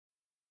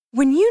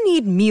When you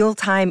need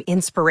mealtime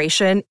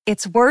inspiration,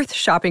 it's worth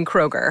shopping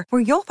Kroger,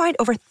 where you'll find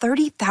over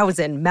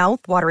 30,000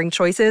 mouth-watering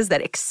choices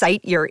that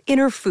excite your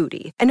inner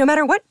foodie. And no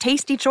matter what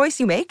tasty choice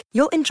you make,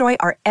 you'll enjoy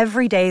our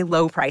everyday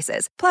low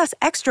prices, plus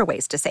extra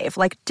ways to save,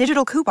 like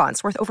digital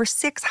coupons worth over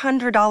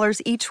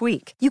 $600 each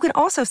week. You can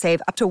also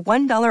save up to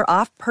 $1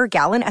 off per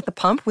gallon at the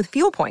pump with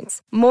fuel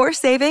points. More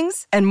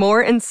savings and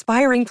more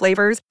inspiring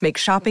flavors make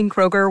shopping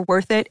Kroger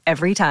worth it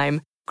every time.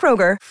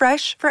 Kroger,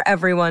 fresh for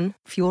everyone.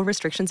 Fuel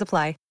restrictions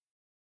apply.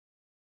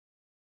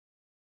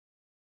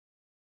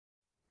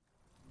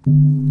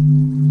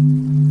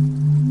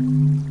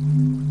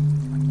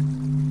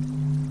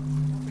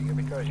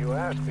 Because you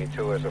asked me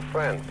to as a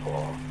friend,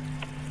 Paul.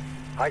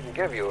 I can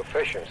give you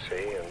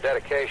efficiency and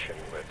dedication,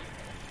 but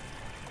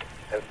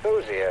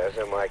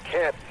enthusiasm I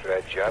can't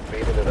dredge up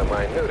even to the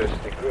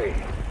minutest degree.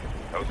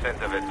 No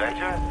sense of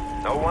adventure?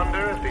 No wonder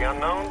at the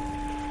unknown?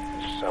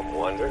 Some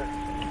wonder.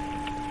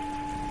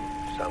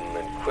 Some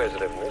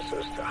inquisitiveness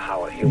as to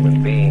how a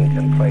human being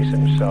can place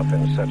himself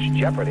in such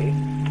jeopardy,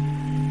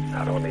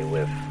 not only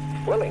with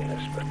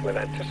willingness, but with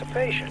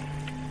anticipation.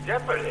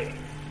 Jeopardy?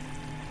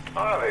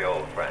 Harvey,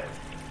 old friend.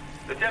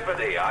 The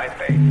jeopardy I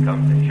face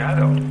comes in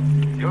shadow.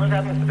 Yours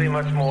happens to be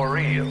much more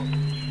real.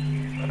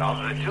 But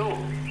of the two,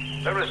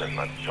 there isn't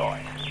much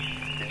choice.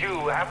 Did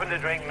you happen to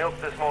drink milk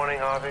this morning,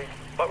 Harvey?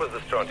 What was the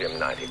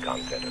strontium-90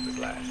 content of the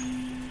glass?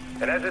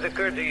 And has it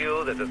occurred to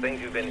you that the things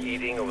you've been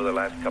eating over the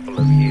last couple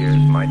of years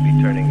might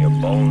be turning your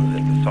bones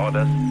into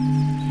sawdust?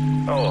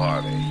 Oh,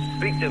 Harvey,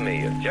 speak to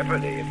me of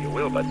jeopardy, if you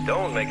will, but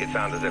don't make it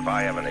sound as if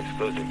I have an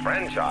exclusive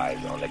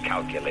franchise on the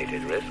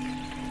calculated risk.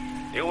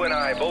 You and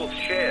I both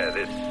share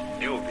this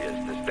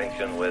dubious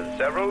distinction with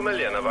several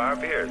million of our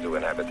peers who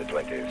inhabit the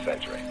 20th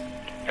century.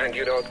 And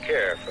you don't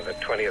care for the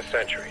 20th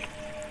century?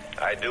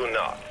 I do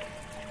not.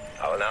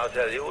 I will now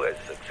tell you as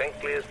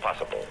succinctly as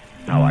possible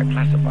how I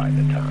classify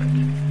the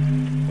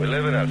times. We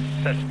live in a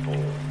cesspool,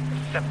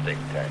 a septic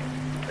tank,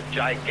 a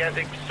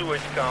gigantic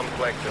sewage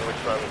complex in which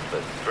runs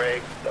the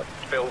dregs, the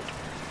filth,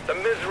 the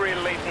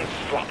misery-laden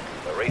slop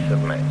of the race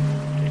of man.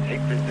 His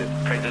hatreds, his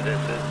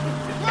prejudices,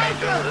 his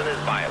passions, and his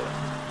violence.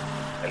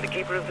 And the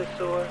keeper of the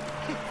sewer?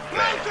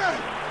 Man.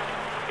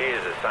 He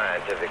is a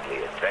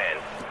scientifically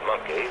advanced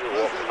monkey who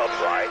walks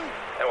upright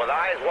and with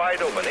eyes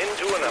wide open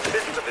into an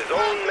abyss of his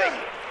own making.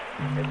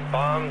 His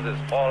bombs,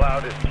 his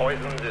fallout, his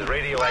poisons, his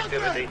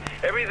radioactivity,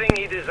 everything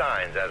he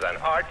designs as an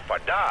art for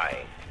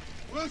dying.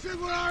 Wilson,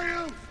 where are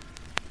you?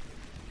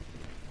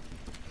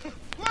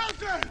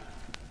 Wilson!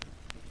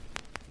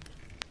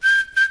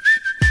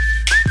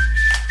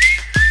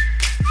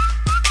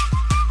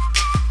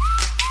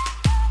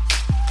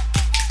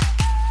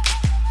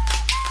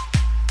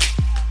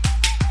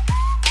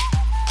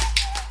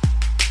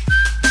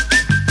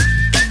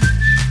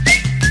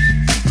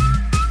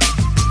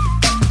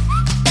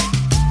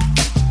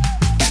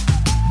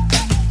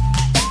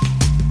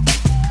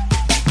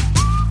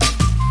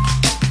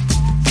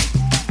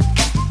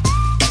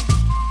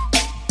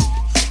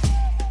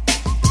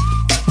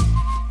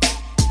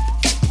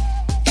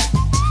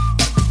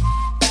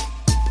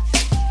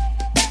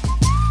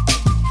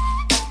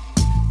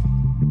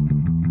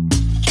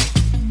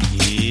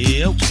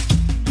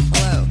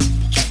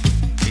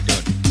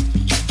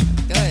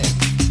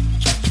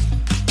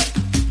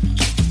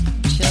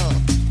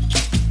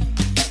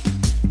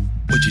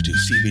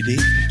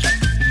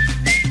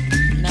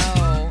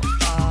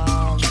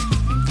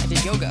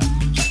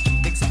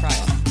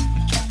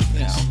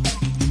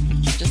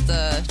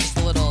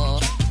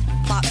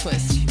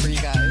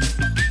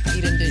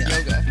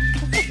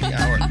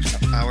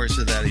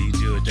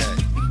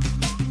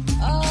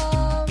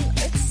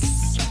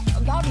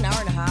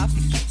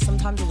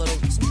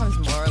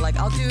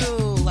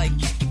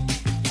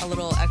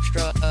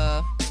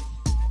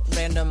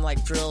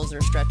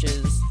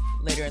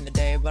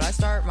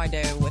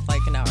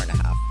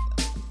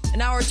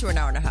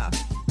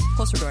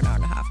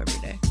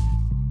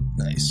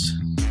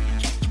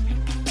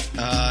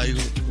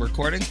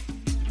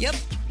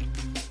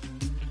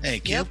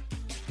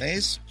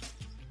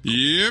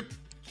 Yep.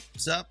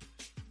 What's up?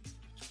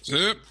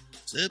 Zip.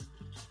 Zip.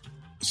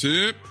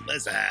 Zip.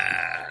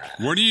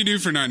 What do you do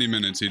for 90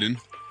 minutes, Eden?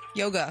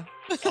 Yoga.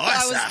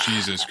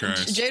 Jesus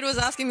Christ. Jade was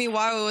asking me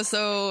why it was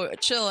so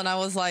chill, and I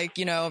was like,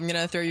 I'm going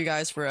to throw you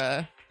guys for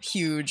a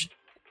huge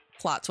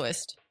plot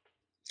twist.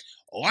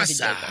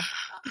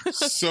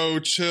 So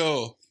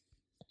chill.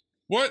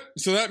 What?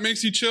 So that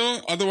makes you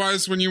chill?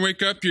 Otherwise, when you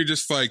wake up, you're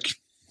just like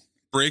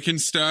breaking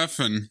stuff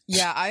and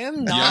I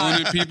am not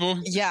yelling at people.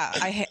 Yeah,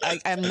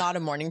 I'm not a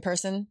morning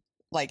person,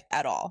 like,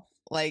 at all.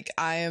 Like,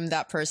 I am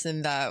that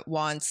person that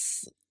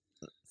wants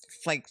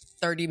like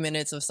 30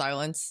 minutes of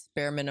silence,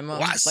 bare minimum.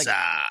 Like,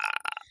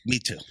 me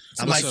too.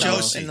 I'm like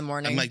Josie in the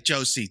morning. I'm like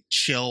Josie,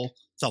 chill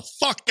the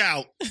fuck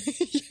out.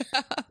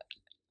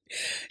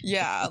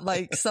 Yeah,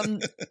 like I'm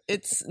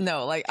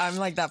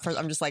like that person.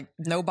 I'm just like,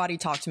 nobody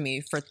talk to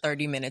me for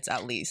 30 minutes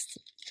at least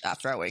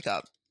after I wake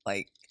up.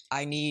 Like,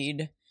 I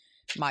need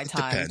my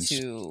time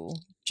to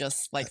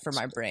just like for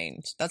my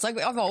brain. That's like,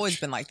 I've always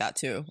been like that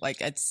too.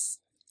 Like, it's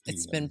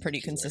It's been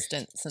pretty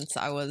consistent since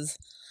I was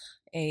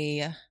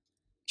a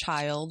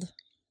child.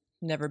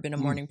 Never been a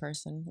morning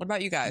person. What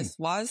about you guys?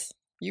 Waz,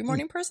 you a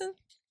morning person?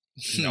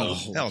 No,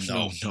 hell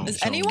no. Is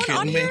anyone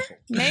on kidding me? here?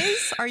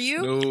 Maze, are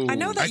you? No. I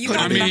know that you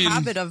couldn't- got in I mean- the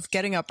habit of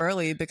getting up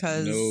early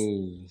because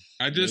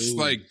I just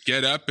like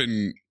get up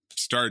and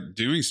start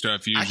doing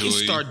stuff I usually.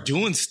 can start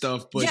doing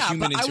stuff, but Yeah,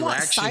 human but I want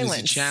interaction is a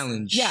silence.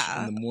 challenge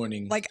Yeah. in the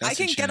morning. like I That's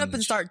a can get up and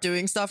challenge. start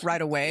doing stuff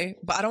right away,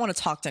 but I don't want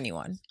to talk to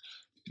anyone.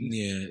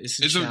 Yeah, it's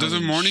a Does a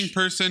challenge. morning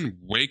person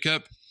wake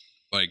up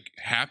like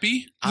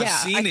happy? I've yeah,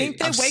 seen I it. think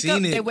they I've wake seen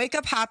up. it. They wake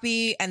up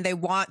happy and they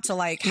want to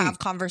like have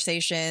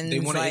conversations. They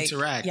want to like,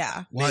 interact.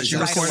 Yeah, Was you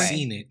right I've recording? away.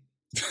 seen it.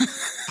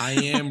 I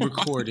am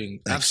recording.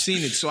 I've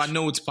seen it, so I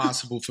know it's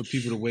possible for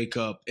people to wake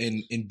up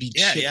and be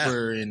Yeah,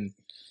 chipper and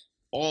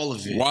all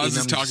of it. Waz And is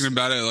I'm talking just-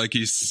 about it like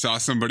he saw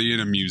somebody in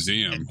a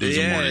museum who's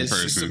a morning it's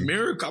just a person.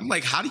 miracle. I'm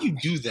like, how do you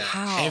do that?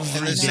 How? Every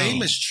And the I same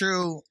know. is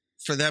true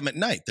for them at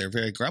night. They're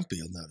very grumpy,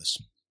 you'll notice.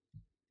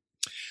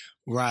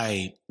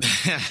 Right.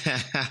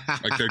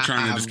 Like they're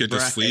trying to just get to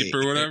sleep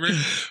or whatever.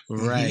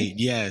 Right.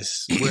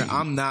 Yes. Where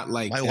I'm not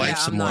like My that.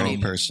 wife's a I'm not morning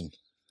either. person.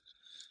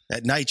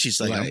 At night, she's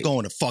like, I'm Right.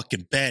 going to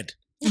fucking bed.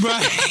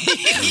 Right.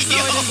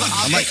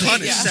 I'm like,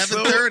 honey, Yeah.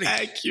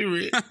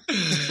 7:30.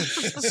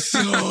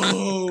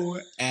 So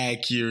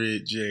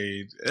accurate,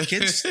 Jade.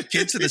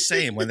 Kids are the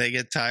same. When they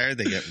get tired,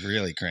 they get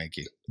really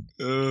cranky.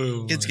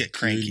 Oh, Kids my get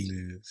cranky.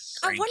 goodness.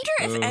 I wonder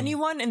if Oh.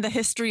 anyone in the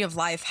history of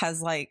life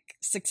has like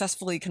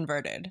successfully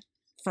converted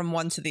from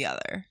one to the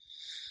other.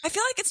 I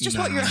feel like it's just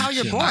Nah, how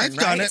you're I've born, done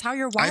right? it. It's how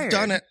you're wired. I've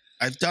done it.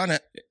 I've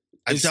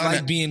It's done like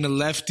it. being a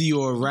lefty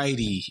or a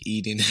righty,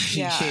 Eden.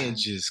 Yeah. You can't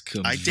just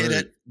convert. I did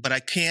it, but I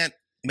can't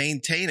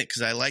maintain it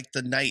because I like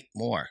the night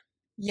more.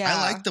 Yeah,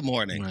 I like the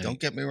morning. Right. Don't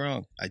get me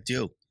wrong. I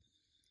do.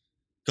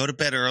 Go to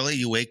bed early.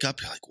 You wake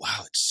up. You're like,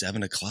 wow, it's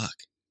 7:00.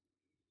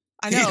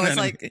 I know. You know It's what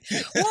I like,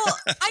 well,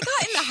 I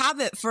got in the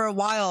habit for a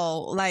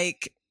while,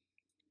 like,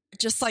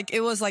 just like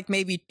it was like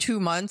maybe 2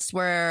 months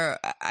where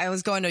I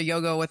was going to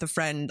yoga with a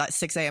friend at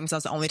 6 a.m. because that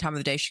was the only time of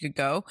the day she could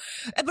go.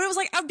 But it was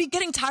like I'd be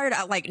getting tired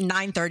at like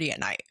 9:30 at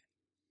night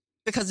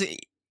because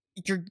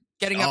you're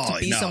getting up Oh, to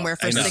be I know. somewhere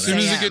for I know. As 6 soon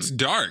as a.m. it gets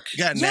dark.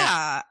 You got a nap.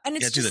 Yeah, and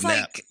it's Yeah, do just the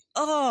nap. like,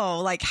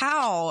 oh, like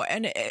how?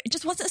 And it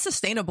just wasn't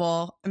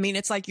sustainable. I mean,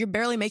 it's like you're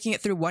barely making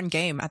it through one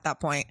game at that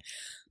point.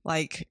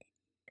 Like,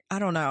 I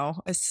don't know.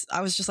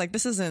 I was just like,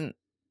 this isn't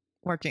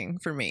working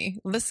for me.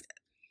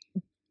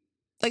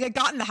 Like I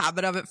got in the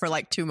habit of it for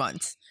like 2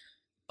 months,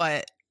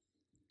 but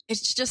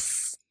it's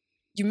just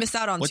you miss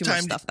out on What too much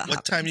time? stuff that What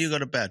happens. time do you go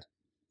to bed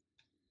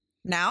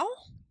Now?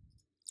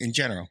 in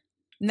general?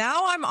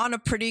 Now I'm on a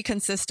pretty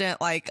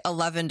consistent like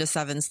 11 to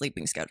 7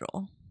 sleeping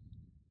schedule.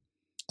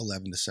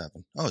 11 to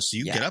 7. Oh, so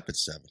you Yeah. get up at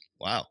 7.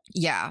 Wow.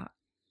 Yeah.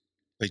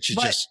 But you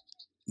But just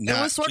not.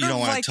 It was sort you of don't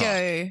want like to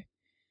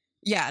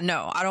talk.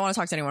 no, I don't want to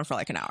talk to anyone for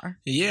like an hour.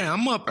 Yeah,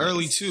 I'm up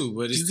early too,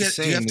 but Do it's you, the get,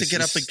 same. do you have to It's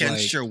get up just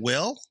against like- your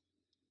will?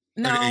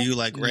 No. Or are you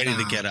like ready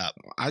to Nah. get up?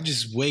 I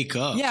just wake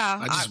up. Yeah,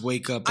 I just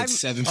wake up I'm- at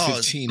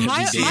 7:15 every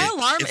my, day. my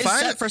alarm If is I-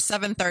 set for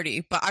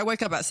 7:30, but I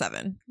wake up at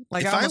 7.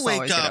 Like If I I almost wake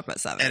always get up up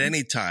at 7. at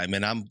any time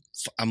and I'm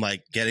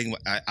like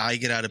I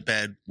get out of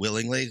bed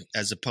willingly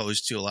as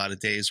opposed to a lot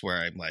of days where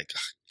I'm like,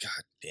 oh,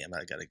 God damn,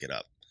 I got to get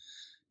up.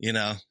 You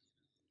know,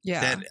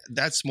 yeah.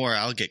 that's more,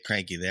 I'll get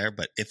cranky there.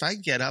 But if I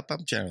get up,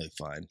 I'm generally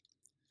fine.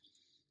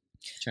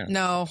 Generally.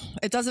 No,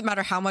 it doesn't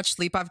matter how much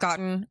sleep I've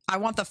gotten. I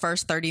want the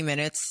first 30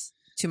 minutes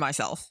to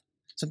myself.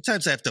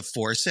 Sometimes I have to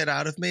force it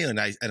out of me and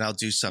I'll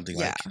do something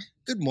Yeah. like,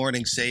 good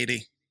morning,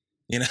 Sadie.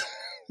 You know,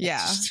 Yeah.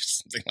 just do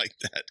something like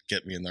that.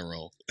 Get me in the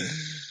role.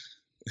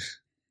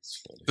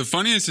 It's funny. The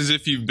funniest is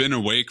if you've been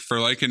awake for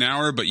like an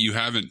hour, but you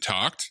haven't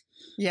talked,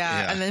 Yeah.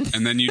 Yeah. And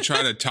then and you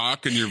try to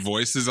talk and your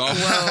voice is all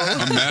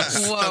Whoa. a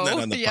mess. Whoa. I've done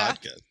that on the Yeah.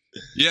 podcast.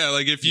 Yeah,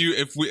 like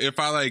if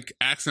I like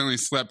accidentally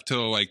slept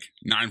till like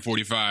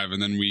 9:45 and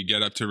then we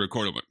get up to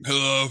record, I'm like,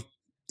 hello.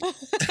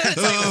 it's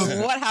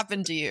like, what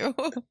happened to you?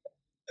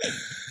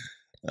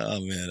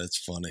 Oh man, that's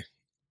funny.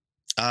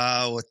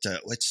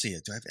 Let's see.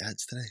 Do I have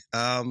ads today?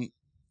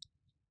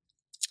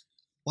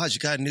 Wow, you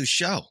got a new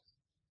show.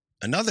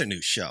 Another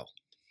new show.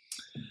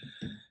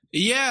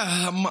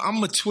 Yeah,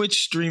 I'm a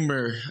Twitch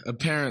streamer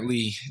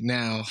apparently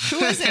now. Who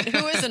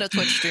isn't a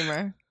Twitch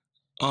streamer?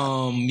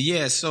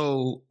 Yeah,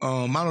 so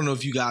I don't know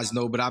if you guys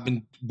know, but I've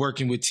been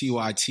working with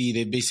TYT.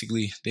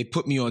 They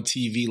put me on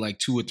TV like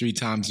 2 or 3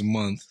 times a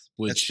month,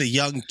 which That's the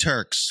Young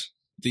Turks.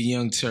 the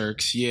Young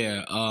Turks,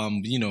 yeah.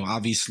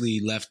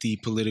 Obviously lefty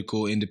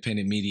political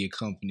independent media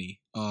company.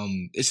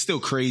 It's still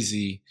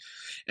crazy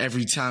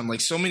every time.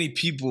 Like so many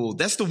people,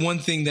 that's the one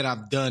thing that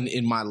I've done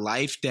in my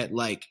life that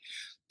like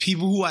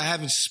people who I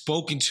haven't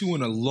spoken to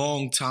in a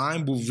long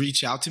time will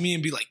reach out to me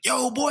and be like,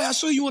 yo, boy, I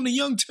saw you on the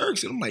Young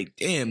Turks. And I'm like,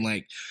 damn,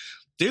 like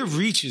their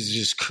reach is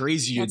just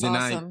crazier That's than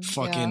awesome. I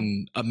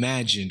fucking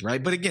imagined,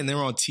 right? But again, they're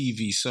on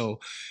TV. So,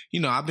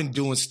 I've been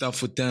doing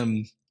stuff with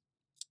them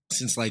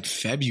since like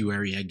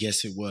February, I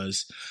guess it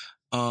was.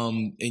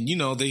 And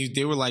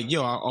they were like,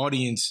 yo, our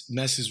audience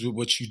messes with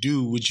what you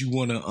do. Would you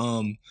want to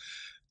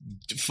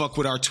fuck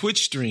with our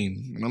Twitch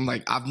stream. And I'm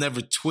like, I've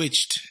never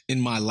Twitched in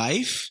my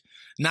life.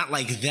 Not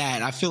like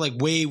that. I feel like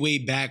way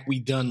back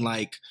we've done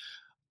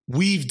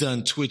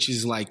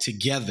Twitches like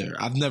together.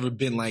 I've never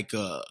been like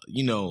a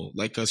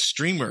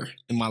streamer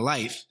in my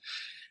life.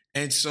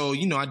 And so,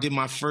 I did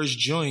my first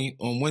joint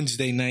on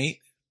Wednesday night.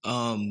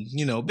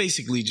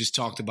 Basically just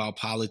talked about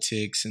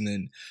politics and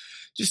then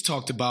just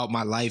talked about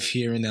my life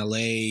here in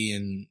LA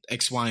and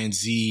X, Y, and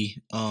Z.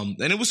 And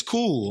it was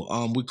cool.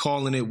 We're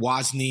calling it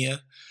Woznia,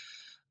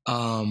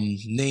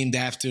 named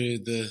after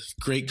the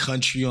great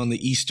country on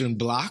the Eastern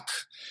Bloc.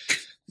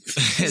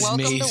 Welcome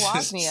to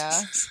Woznia.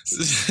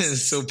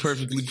 So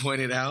perfectly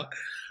pointed out.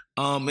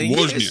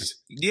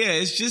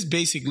 It's just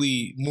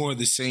basically more of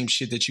the same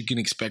shit that you can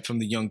expect from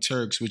the Young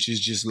Turks, which is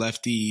just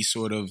lefty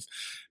sort of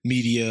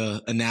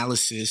media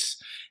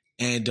analysis.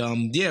 And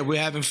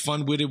we're having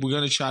fun with it. We're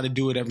going to try to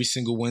do it every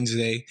single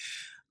Wednesday.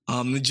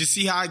 And just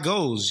see how it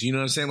goes. You know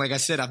what I'm saying? Like I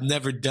said, I've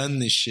never done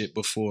this shit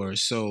before.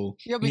 So,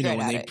 when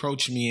they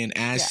approached me and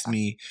asked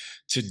me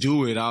to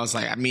do it, I was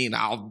like,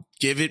 I'll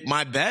give it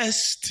my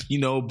best,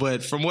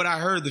 but from what I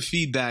heard, the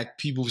feedback,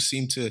 people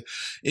seem to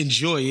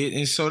enjoy it.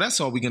 And so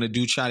that's all we're going to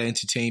do. Try to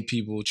entertain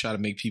people, try to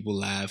make people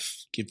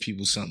laugh, give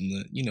people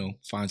something to,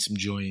 find some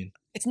joy in.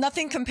 It's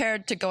nothing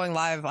compared to going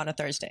live on a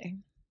Thursday.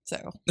 So,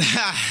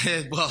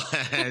 well,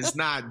 it's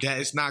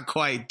not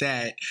quite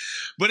that,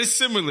 but it's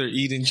similar,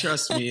 Eden.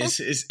 Trust me,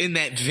 it's in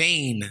that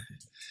vein.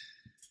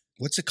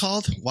 What's it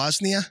called?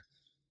 Woznia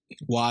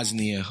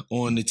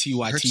on the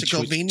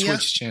TYT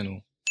Twitch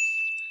channel.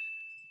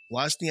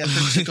 Woznia,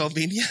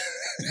 Herzegovina.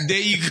 There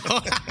you go.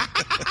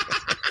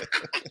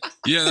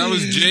 Yeah, that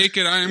was Jake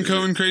at I Am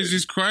Cohen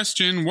Crazy's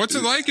question. What's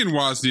it like in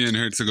Woznia and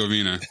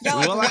Herzegovina? Yeah,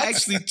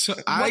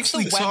 I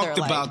actually talked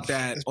about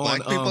that on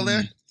black people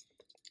there.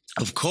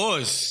 Of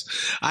course.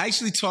 I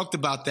actually talked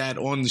about that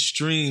on the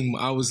stream.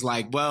 I was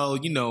like, well,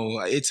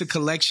 it's a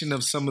collection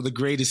of some of the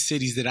greatest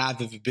cities that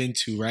I've ever been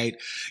to, right?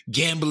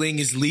 Gambling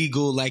is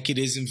legal like it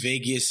is in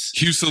Vegas.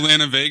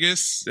 Houston,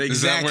 Vegas?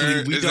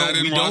 Exactly. We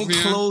don't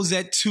close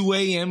at 2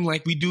 a.m.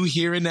 like we do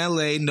here in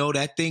LA. No,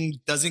 that thing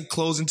doesn't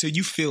close until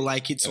you feel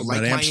like it. So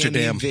like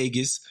Miami and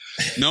Vegas.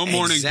 No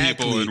morning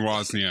people in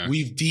Woznia.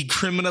 We've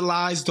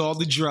decriminalized all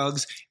the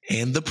drugs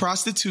and the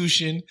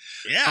prostitution.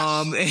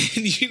 Yeah. And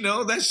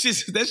that's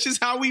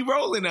just how we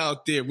rolling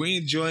out there. We're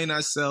enjoying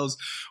ourselves.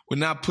 We're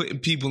not putting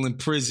people in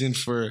prison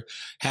for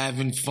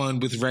having fun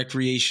with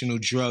recreational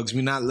drugs.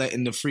 We're not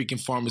letting the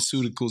freaking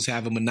pharmaceuticals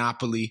have a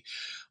monopoly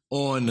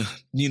on,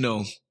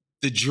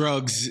 the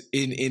drugs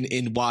in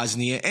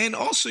Woznia. And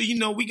also, we're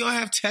going to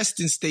have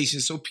testing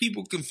stations so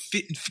people can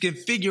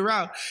figure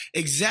out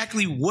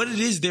exactly what it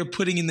is they're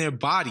putting in their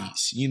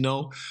bodies,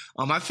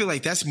 I feel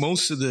like that's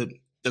most of the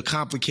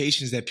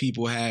complications that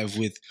people have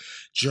with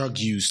drug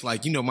use.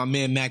 Like, my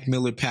man Mac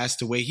Miller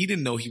passed away. He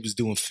didn't know he was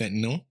doing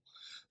fentanyl.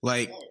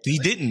 Like, he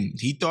didn't.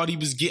 He thought he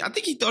was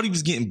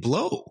getting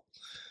blow.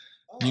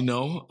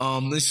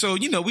 And so,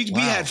 we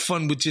had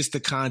fun with just the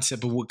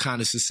concept of what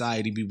kind of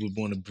society we would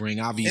want to bring.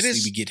 Obviously,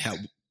 we get help.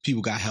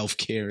 People got health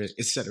care,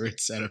 et cetera,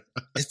 et cetera.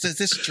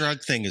 This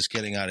drug thing is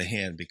getting out of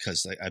hand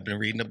because I've been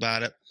reading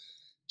about it.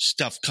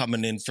 Stuff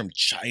coming in from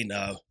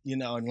China,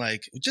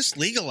 and just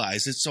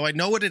legalize it so I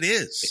know what it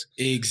is.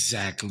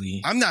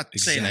 Exactly. I'm not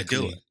saying I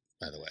do it,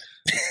 by the way.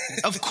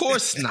 Of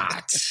course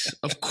not.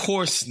 Of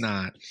course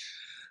not.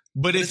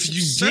 But if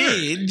you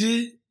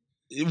did,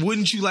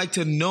 wouldn't you like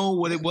to know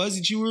what it was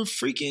that you were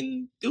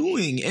freaking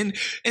doing? And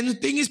the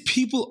thing is,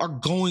 people are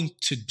going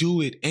to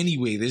do it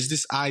anyway. There's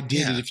this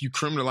idea that if you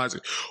criminalize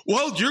it,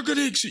 well, you're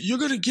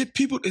gonna get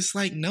people. It's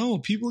like, no,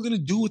 people are gonna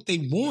do what they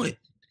want.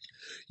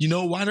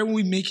 Why don't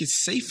we make it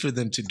safe for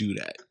them to do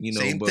that?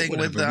 Same but thing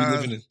whatever. with We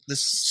live in a the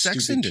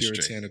sex industry.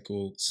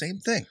 Puritanical. Same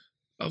thing.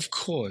 Of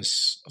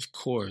course,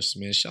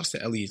 man. Shouts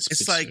to Elliot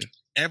Spitzer. It's like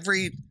I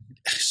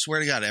swear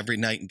to God, every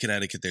night in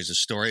Connecticut, there's a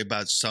story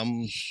about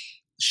some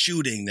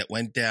shooting that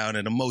went down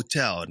at a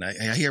motel. And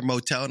I hear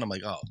motel and I'm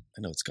like, oh,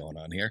 I know what's going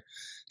on here.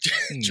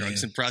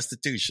 Drugs and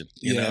prostitution,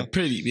 you know?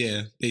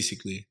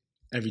 Basically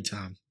every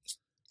time.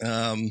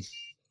 Man,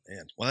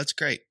 well, that's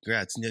great.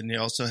 Congrats. And then you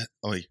also,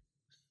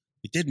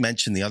 we did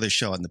mention the other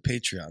show on the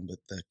Patreon with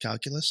the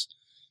Calculus.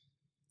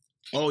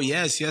 Oh,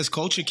 yes.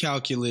 Culture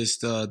Calculus.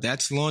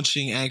 That's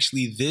launching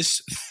actually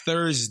this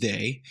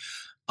Thursday.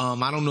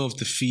 I don't know if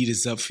the feed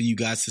is up for you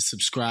guys to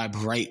subscribe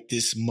right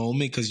this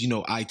moment because,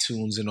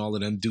 iTunes and all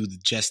of them do the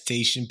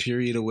gestation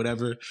period or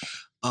whatever.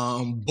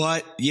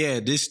 But yeah,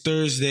 this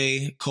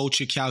Thursday,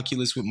 Culture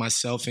Calculus with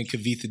myself and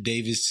Kavitha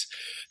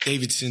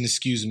Davidson,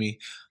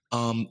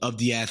 of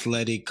The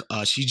Athletic.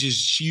 She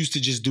used to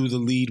just do the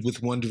lead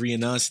with Wondery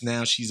and Us.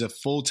 Now she's a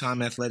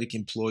full-time Athletic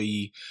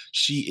employee.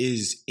 She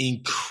is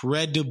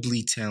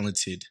incredibly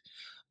talented.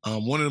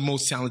 One of the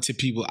most talented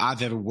people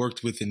I've ever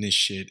worked with in this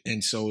shit.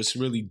 And so it's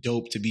really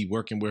dope to be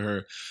working with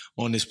her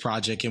on this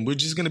project. And we're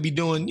just going to be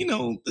doing,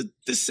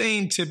 the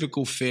same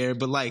typical fare,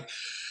 but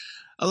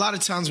a lot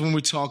of times when we're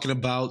talking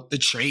about the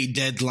trade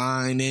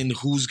deadline and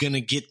who's going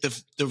to get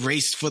the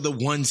race for the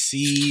 1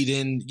 seed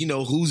and, you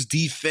know, whose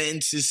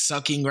defense is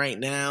sucking right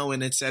now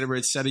and et cetera,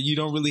 you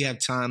don't really have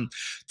time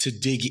to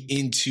dig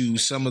into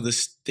some of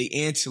the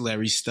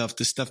ancillary stuff,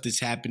 the stuff that's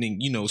happening,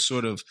 you know,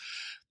 sort of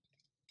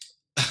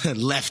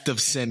left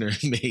of center,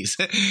 Maze.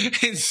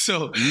 and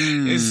so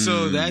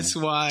that's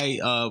why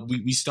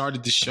we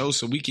started the show,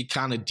 so we could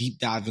kind of deep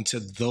dive into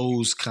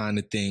those kind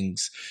of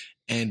things.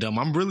 And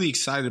I'm really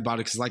excited about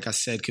it because, like I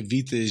said,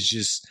 Kavitha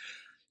is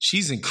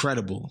she's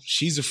incredible.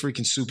 She's a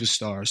freaking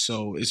superstar.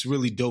 So it's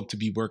really dope to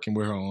be working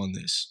with her on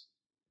this.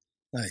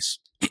 Nice.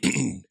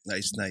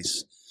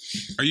 nice.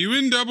 Are you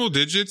in double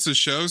digits of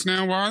shows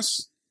now,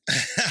 Was?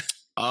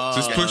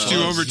 Just pushed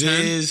you over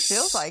 10?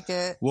 Feels like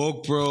it.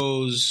 Woke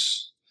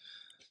Bros,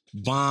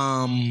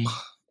 Bomb,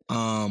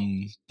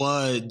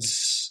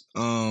 Buds,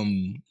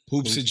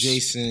 Hoops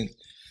Adjacent,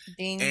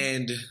 Ding.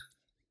 and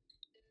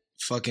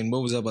fucking,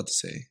 what was I about to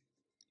say?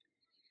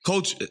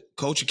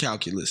 Culture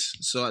Calculus.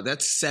 So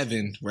that's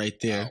 7 right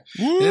there.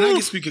 Wow. And then I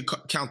guess we could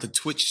count the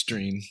Twitch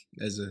stream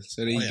as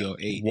so there you go,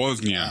 8.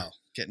 Wozniak. Wow.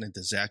 Getting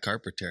into Zach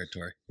Harper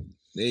territory.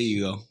 There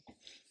you go.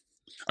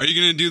 Are you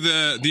going to do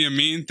the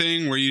Amin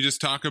thing where you just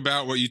talk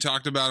about what you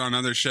talked about on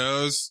other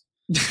shows?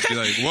 Be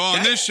like, well,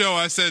 on this show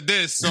I said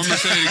this, so I'm going to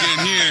say it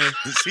again here.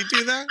 Does he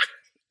do that?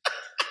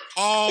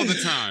 All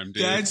the time,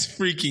 dude. That's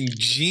freaking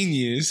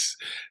genius.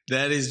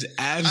 That is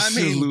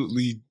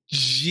absolutely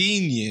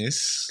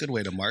genius. Good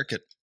way to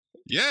market.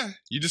 Yeah,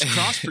 you just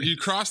cross the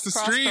Cross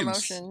streams.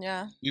 promotion,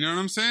 yeah. You know what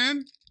I'm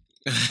saying?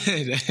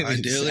 I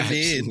do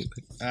indeed.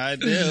 I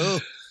do.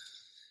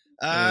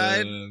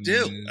 I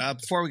do.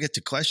 Before we get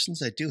to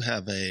questions, I do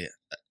have a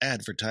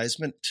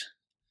advertisement.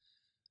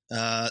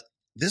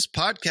 This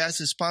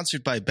podcast is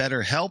sponsored by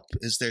BetterHelp.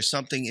 Is there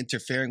something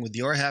interfering with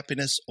your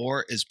happiness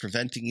or is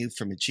preventing you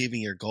from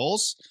achieving your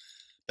goals?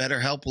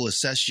 BetterHelp will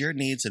assess your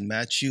needs and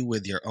match you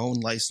with your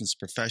own licensed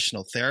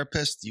professional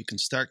therapist. You can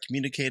start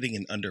communicating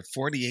in under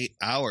 48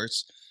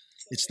 hours.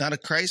 It's not a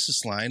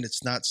crisis line.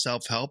 It's not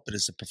self-help. It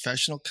is a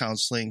professional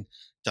counseling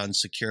done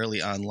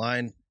securely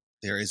online.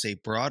 There is a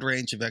broad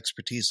range of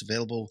expertise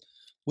available,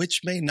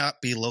 which may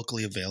not be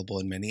locally available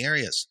in many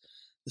areas.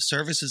 The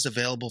service is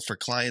available for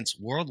clients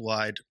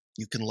worldwide.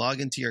 You can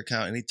log into your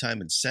account anytime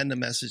and send a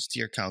message to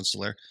your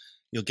counselor.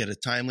 You'll get a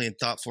timely and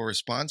thoughtful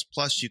response.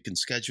 Plus, you can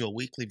schedule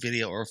weekly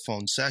video or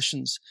phone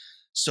sessions,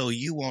 so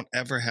you won't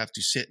ever have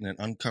to sit in an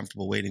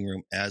uncomfortable waiting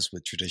room as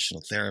with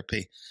traditional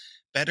therapy.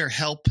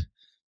 BetterHelp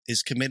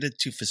is committed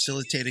to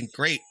facilitating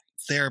great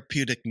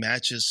therapeutic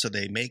matches, so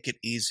they make it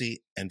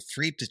easy and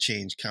free to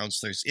change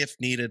counselors if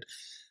needed.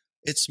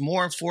 It's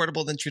more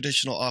affordable than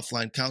traditional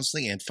offline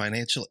counseling, and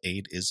financial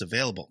aid is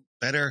available.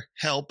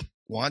 BetterHelp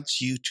wants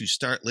you to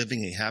start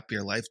living a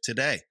happier life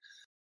today.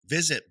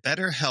 Visit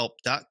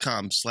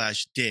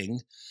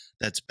betterhelp.com/ding.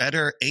 That's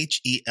better,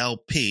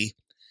 H-E-L-P,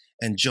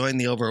 and join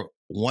the over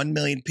 1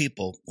 million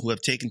people who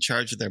have taken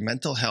charge of their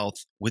mental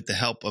health with the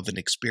help of an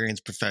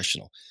experienced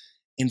professional.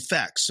 In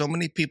fact, so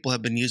many people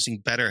have been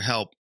using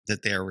BetterHelp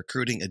that they are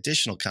recruiting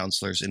additional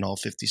counselors in all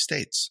 50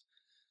 states.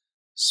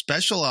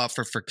 Special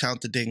offer for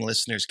Count the Ding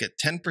listeners. Get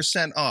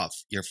 10%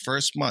 off your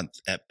first month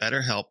at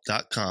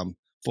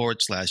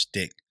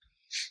betterhelp.com/ding.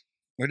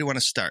 Where do you want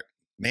to start?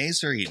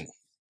 Maze or Eden?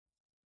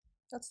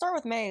 Let's start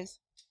with Maze.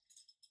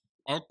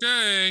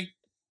 Okay.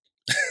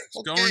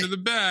 Let's go into the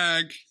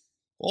bag.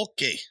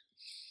 Okay.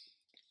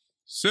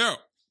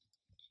 So,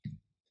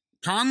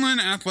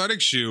 Conlin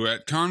athletic shoe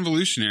at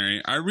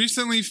Convolutionary. I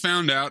recently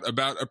found out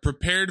about a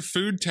prepared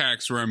food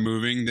tax where I'm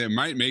moving that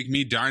might make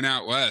me dine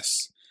out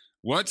less.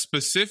 What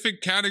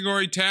specific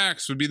category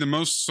tax would be the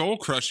most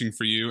soul-crushing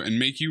for you and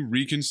make you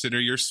reconsider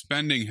your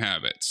spending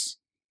habits?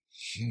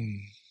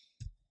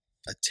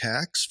 A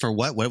tax? For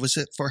what? What was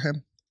it for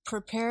him?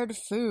 Prepared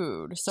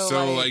food.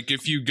 So like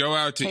if you go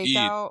out to eat,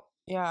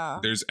 yeah,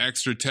 there's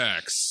extra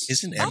tax.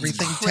 Isn't that's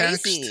everything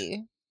crazy.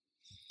 taxed?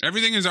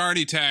 Everything is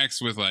already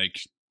taxed with the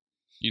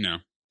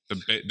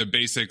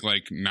basic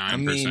 9%. I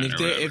mean,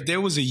 if there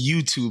was a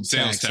YouTube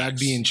tax, I'd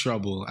be in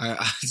trouble. I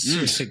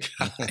swear to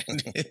God,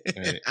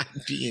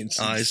 I'd be in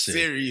some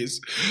serious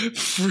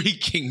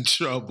freaking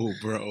trouble,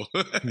 bro.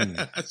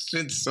 I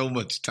spent so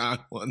much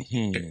time on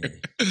here.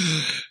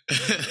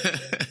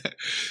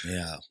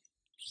 Yeah.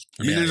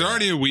 I mean, there's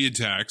already a weed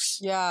tax.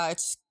 Yeah,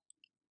 it's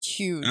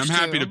huge. And I'm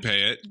happy to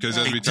pay it because,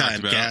 as we talked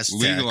about,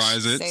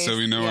 legalize it so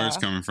we know where it's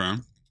coming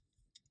from.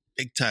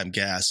 Big time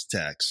gas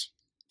tax.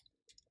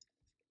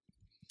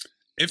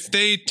 If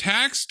they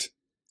taxed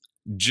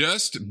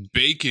just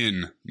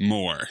bacon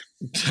more,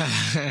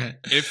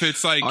 if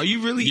it's like... Are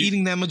you really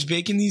eating that much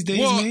bacon these days,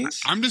 Mace?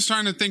 I'm just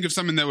trying to think of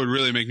something that would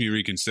really make me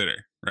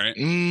reconsider, right?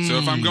 So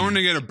if I'm going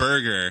to get a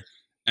burger,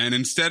 and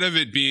instead of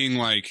it being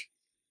like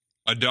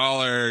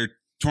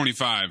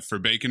 $1.25 for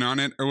bacon on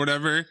it or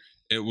whatever,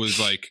 it was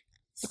like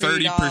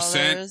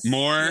 30%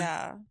 more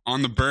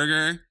on the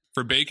burger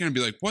for bacon, I'd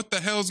be like, what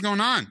the hell is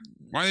going on?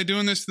 Why are they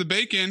doing this to the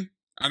bacon?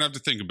 I'd have to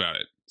think about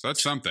it. So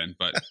that's something,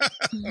 but...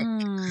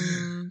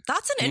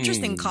 That's an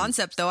interesting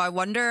concept, though. I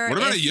wonder what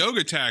about a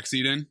yoga tax,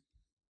 Eden?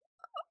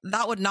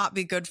 that would not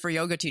be good for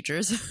yoga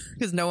teachers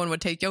because no one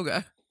would take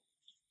yoga.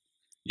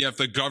 Yeah, if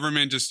the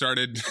government just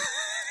started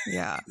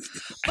Yeah.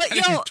 But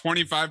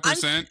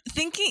 25%. I'm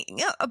thinking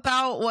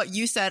about what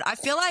you said. I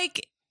feel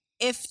like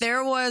if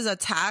there was a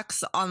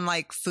tax on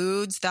like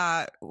foods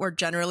that were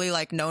generally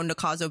like known to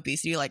cause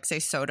obesity, like say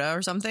soda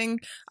or something,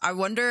 I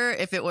wonder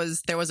if it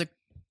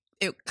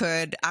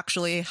could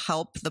actually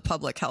help the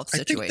public health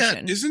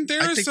situation. Isn't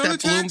there I a think soda that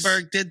tax?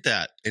 Bloomberg did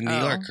that in New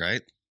York,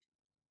 right?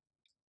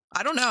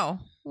 I don't know.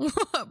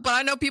 But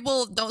I know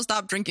people don't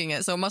stop drinking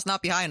it, so it must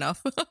not be high enough.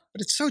 But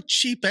it's so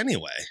cheap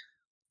anyway.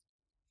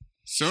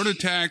 Soda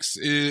tax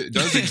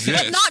does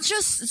exist. But not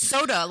just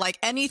soda, like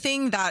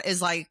anything that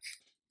is like,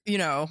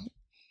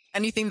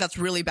 anything that's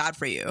really bad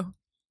for you,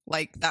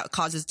 like that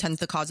tends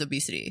to cause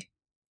obesity.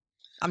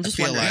 I'm just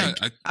wondering.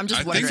 I'm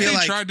just wondering. I think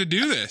they tried to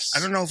do this.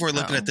 I don't know if we're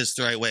looking at this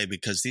the right way,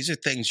 because these are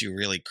things you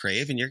really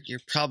crave, and you're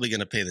probably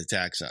going to pay the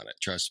tax on it.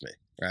 Trust me,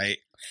 right?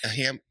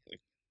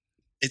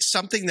 It's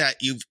something that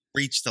you've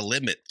reached the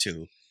limit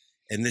to,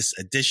 and this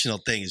additional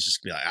thing is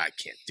just be like, I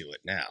can't do it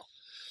now.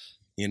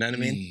 You know what I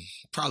mean?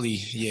 Probably,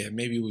 yeah.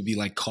 Maybe it would be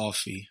like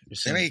coffee or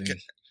something.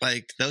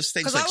 Like those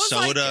things like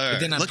soda.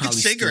 Look at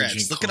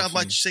cigarettes. Look at how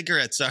much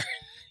cigarettes are.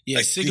 Yeah,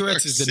 like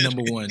cigarettes is the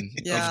number one.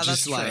 Yeah,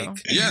 just that's true.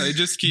 Yeah, they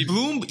just keep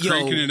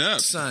cranking it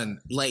up.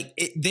 Son, like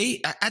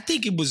I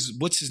think it was,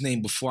 what's his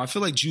name before? I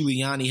feel like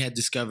Giuliani had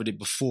discovered it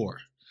before.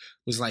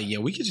 Was like, yeah,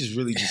 we could just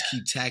really just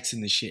keep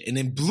taxing this shit. And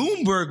then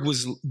Bloomberg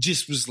was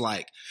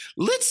like,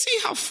 let's see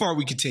how far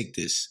we could take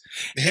this.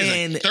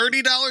 And like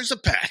 $30 a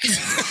pack.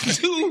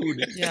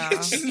 Dude,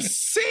 it's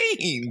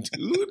insane,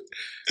 dude.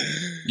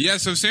 Yeah,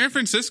 so San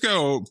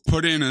Francisco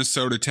put in a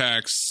soda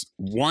tax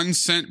 1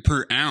 cent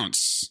per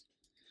ounce,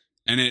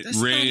 and it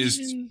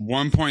raised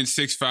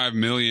 $1.65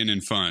 million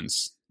in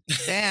funds.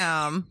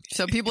 Damn.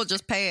 So people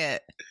just pay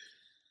it.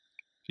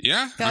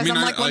 Yeah, guys,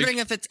 I'm wondering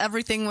if it's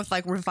everything with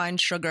like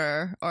refined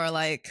sugar or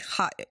like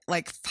high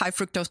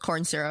fructose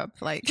corn syrup,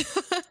 like.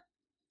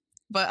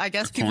 But I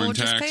guess people would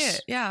just pay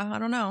it. Yeah, I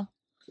don't know.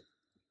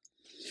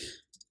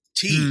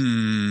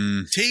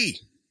 Tea.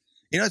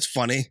 You know what's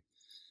funny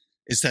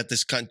is that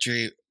this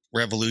country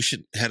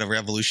had a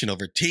revolution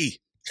over tea.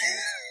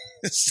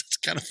 It's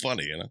kind of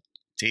funny,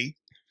 tea.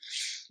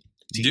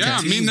 Yeah,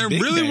 I mean, there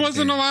really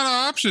wasn't a lot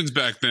of options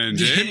back then,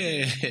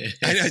 Jay. Yeah.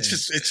 I know, it's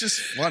just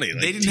funny.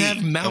 Like, they didn't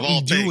have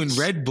Mountain Dew and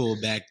Red Bull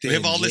back then. We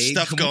have all this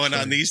stuff going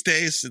on these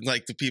days, and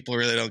like the people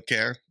really don't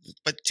care.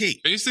 But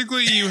tea.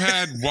 Basically, you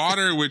had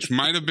water, which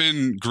might have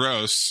been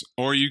gross,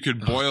 or you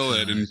could boil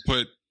it and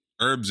put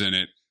herbs in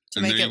it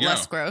to make it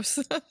less gross.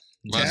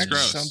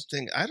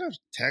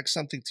 Tax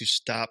something to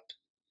stop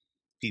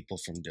people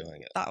from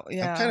doing it. Oh,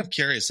 yeah. I'm kind of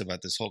curious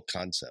about this whole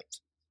concept.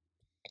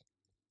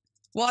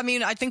 Well, I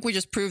mean, I think we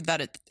just proved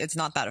that it's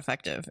not that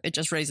effective. It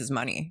just raises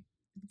money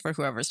for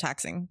whoever's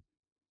taxing.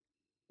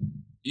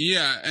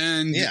 Yeah,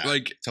 and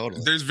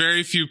totally. There's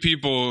very few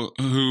people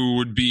who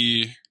would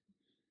be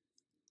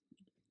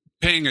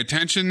paying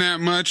attention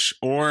that much,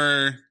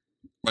 or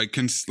like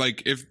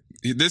if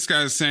this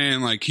guy's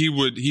saying like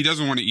he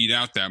doesn't want to eat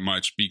out that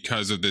much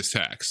because of this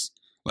tax.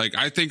 Like,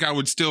 I think I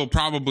would still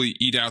probably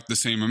eat out the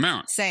same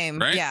amount. Same,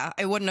 right? Yeah,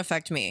 it wouldn't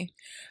affect me.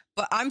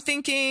 But I'm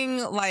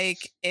thinking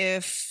like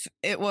if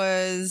there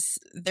was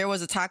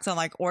a tax on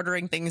like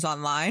ordering things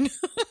online,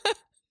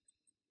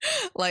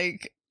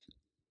 like.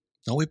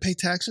 Don't we pay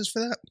taxes for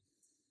that?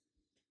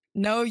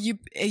 No, you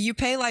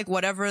pay like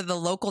whatever the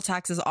local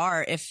taxes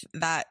are. If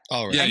that,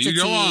 yeah, you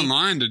go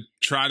online to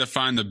try to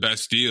find the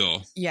best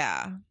deal.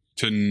 Yeah.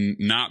 To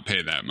not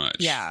pay that much.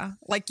 Yeah,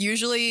 like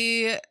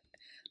usually,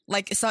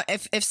 like so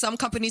if some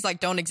companies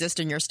like don't exist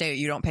in your state,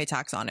 you don't pay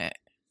tax on it.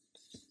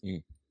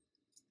 Mm.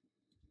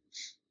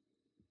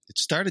 It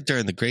started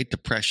during the Great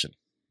Depression.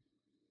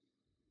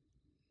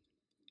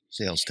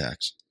 Sales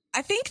tax.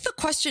 I think the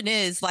question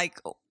is like,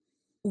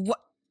 what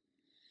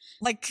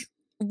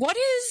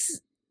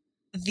is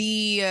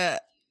the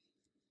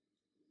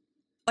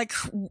like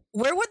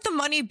where would the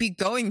money be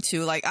going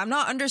to? Like, I'm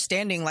not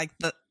understanding like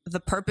the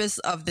purpose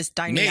of this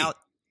dining out.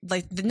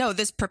 Like, no,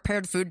 this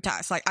prepared food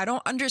tax. Like, I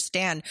don't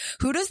understand.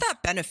 Who does that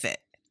benefit?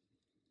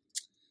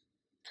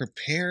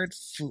 Prepared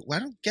food. I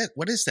don't get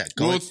what is that?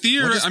 Well,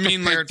 I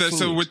mean, like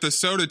so with the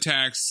soda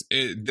tax,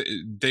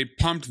 they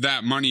pumped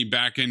that money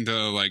back into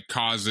like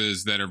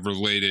causes that are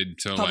related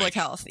to public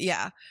health.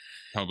 Yeah,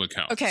 public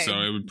health. Okay, so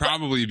it would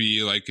probably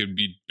be like it'd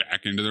be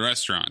back into the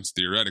restaurants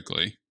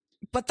theoretically.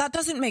 But that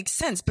doesn't make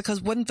sense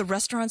because wouldn't the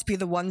restaurants be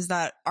the ones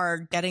that are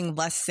getting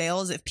less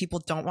sales if people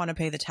don't want to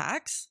pay the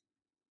tax?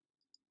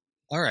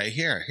 All right,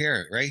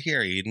 right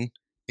here, Eden.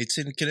 It's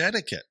in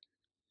Connecticut.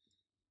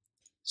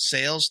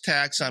 Sales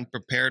tax on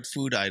prepared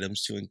food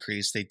items to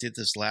increase. They did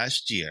this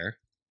last year.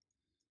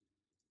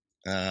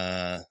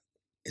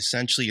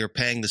 Essentially, you're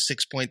paying the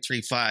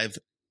 6.35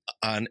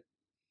 on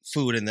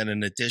food and then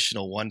an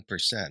additional 1%.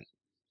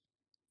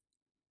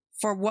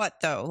 For what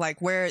though? Like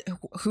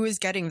who is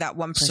getting that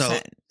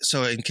 1%?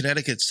 So in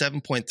Connecticut,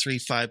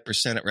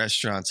 7.35% at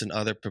restaurants and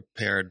other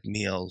prepared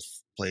meal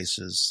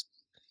places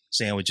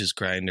sandwiches,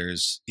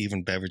 grinders,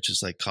 even beverages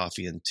like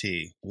coffee and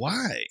tea.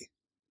 Why?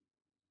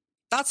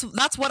 That's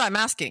what I'm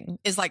asking.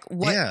 Is like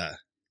what? Yeah.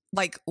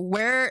 Like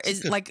where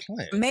is like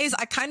point. Maze?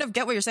 I kind of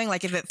get what you're saying.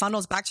 Like if it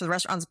funnels back to the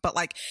restaurants, but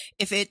like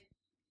if it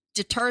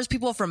deters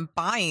people from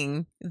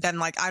buying, then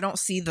like I don't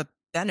see the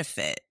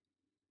benefit.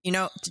 You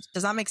know,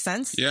 does that make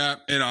sense? Yeah,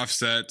 it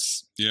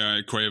offsets. Yeah,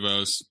 it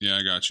Quavos. Yeah,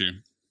 I got you.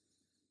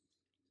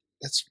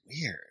 That's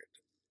weird.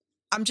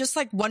 I'm just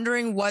like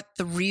wondering what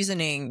the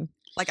reasoning.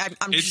 Like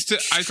I'm just I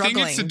think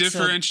it's to struggling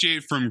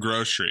differentiate from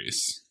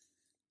groceries.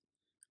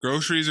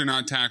 Groceries are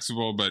not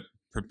taxable, but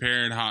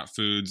prepared hot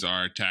foods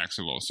are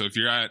taxable. So if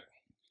you're at,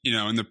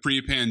 in the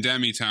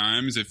pre-pandemic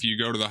times, if you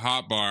go to the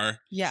hot bar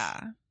Yeah.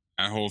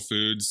 at Whole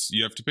Foods,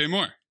 you have to pay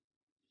more.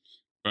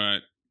 But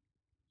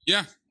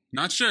yeah,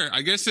 not sure.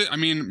 My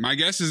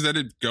guess is that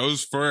it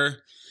goes for,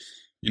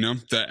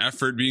 the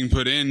effort being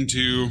put in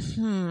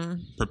to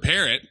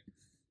prepare it.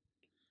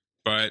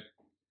 But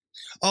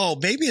oh,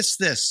 maybe it's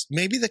this.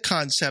 Maybe the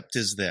concept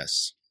is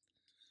this.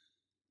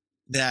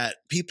 That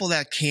people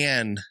that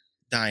can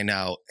dine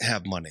out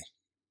have money.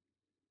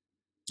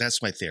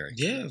 That's my theory.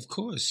 Yeah, of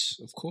course.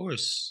 Of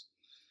course.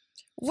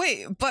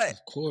 Wait, but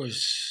Of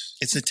course.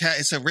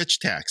 It's a rich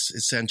tax,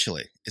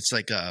 essentially. It's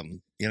like, you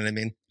know what I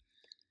mean?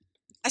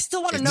 I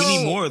still want to We know.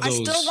 need more of I those.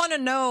 still want to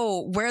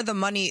know where the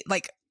money,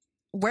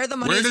 Where is does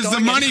going. the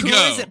and money who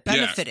go? is it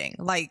benefiting?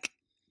 Like,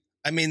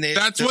 I mean,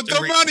 that's what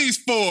the money's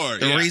for.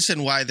 The Yeah.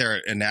 reason why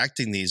they're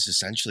enacting these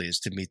essentially is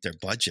to meet their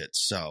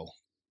budgets. So,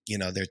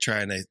 they're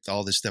trying to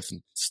all this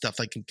stuff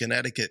like in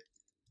Connecticut,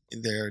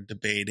 they're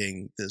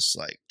debating this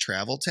like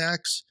travel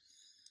tax,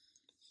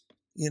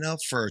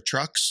 for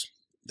trucks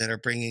that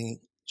are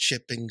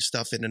shipping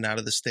stuff in and out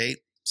of the state.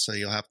 So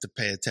you'll have to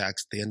pay a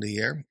tax at the end of the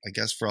year, I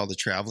guess, for all the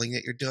traveling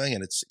that you're doing.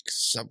 And it's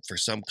for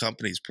some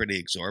companies pretty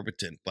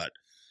exorbitant, but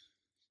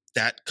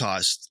that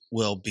cost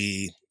will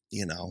be,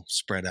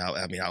 spread out.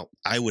 I mean,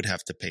 I would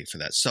have to pay for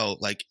that. So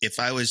like if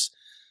I was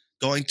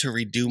going to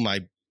redo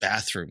my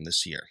bathroom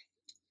this year,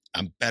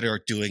 I'm better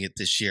at doing it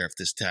this year if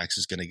this tax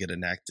is going to get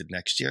enacted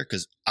next year,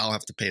 because I'll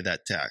have to pay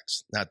that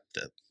tax,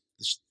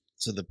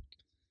 so the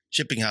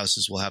shipping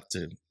houses will have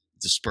to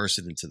disperse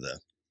it into the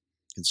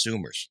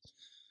consumers.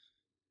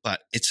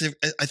 But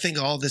I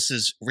think all this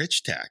is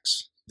rich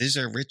tax. These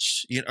are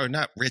rich, or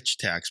not rich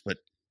tax, but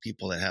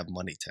people that have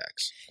money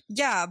tax.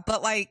 yeah,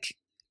 but like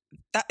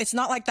that, it's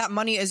not like that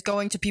money is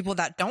going to people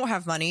that don't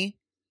have money.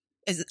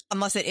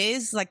 Unless it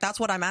is, like that's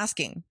what I'm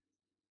asking.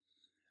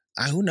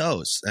 Who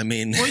knows? I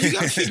mean, Well, you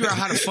got to figure out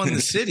how to fund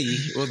the city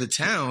or the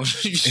town.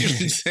 You know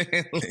what I'm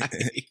saying?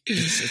 Like,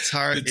 it's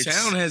hard. The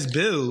town has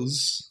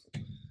bills.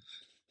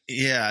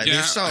 Yeah.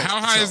 Yeah. How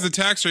high is the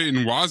tax rate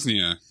in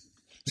Woznia?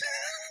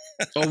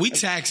 Oh, we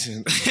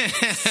taxing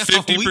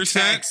 50% We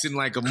taxing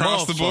like a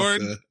across the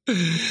board?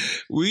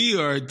 We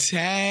are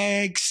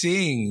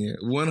taxing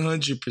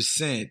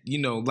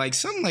 100%. Like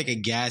something like a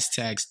gas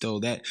tax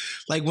though. That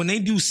like when they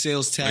do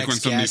sales Like tax, when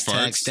somebody gas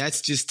tax, farts?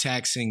 that's just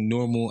taxing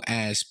normal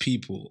ass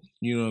people.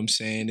 You know what I'm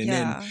saying? And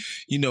Yeah.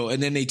 then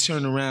and then they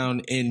turn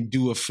around and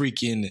do a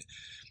freaking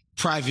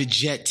private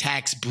jet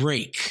tax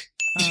break.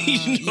 You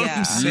know what yeah.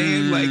 I'm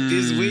saying? Like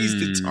there's ways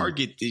to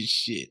target this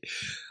shit.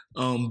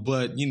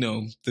 But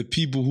the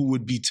people who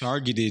would be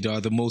targeted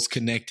are the most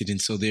connected,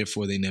 and so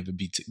therefore they never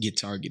get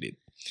targeted.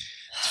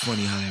 It's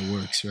funny how that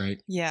works,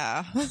 right?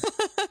 Yeah.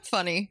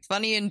 Funny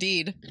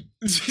indeed.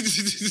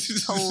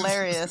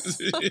 Hilarious.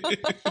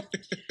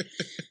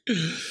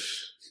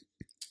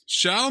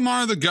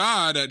 Shalimar the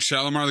God at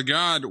Shalimar the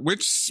God.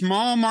 Which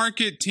small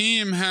market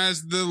team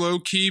has the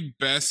low-key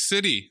best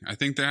city? I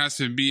think there has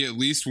to be at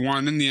least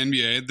one in the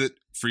NBA that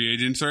free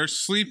agents are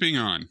sleeping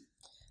on.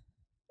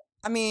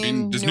 I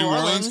mean, Does New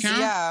Orleans count?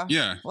 Yeah.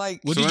 Yeah. Like,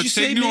 What So did you let's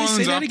say, take New man? Say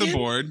Orleans that off the again?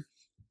 board.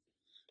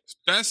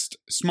 Best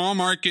small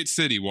market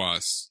city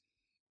was.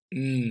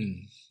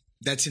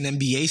 That's an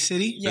NBA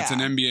city? yeah. That's an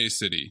NBA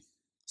city.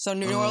 So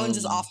New Orleans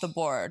is off the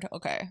board.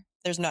 Okay.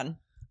 There's none.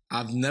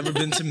 I've never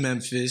been to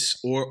Memphis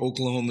or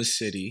Oklahoma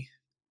City.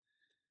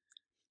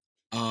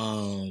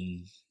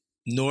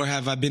 Nor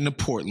have I been to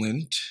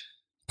Portland.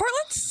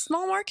 Portland's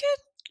small market?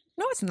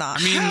 No, it's not.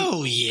 I mean,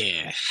 Hell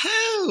yeah.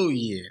 Hell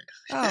yeah.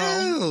 Oh.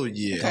 Hell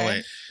yeah. Okay. Oh,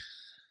 wait.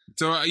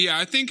 So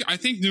I think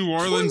New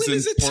Orleans Portland and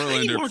is a Portland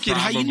tiny are market.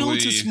 How probably. you know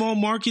it's a small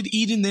market?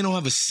 Eden, they don't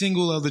have a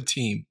single other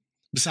team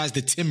besides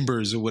the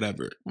Timbers or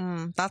whatever.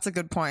 That's a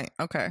good point.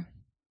 Okay.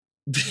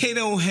 They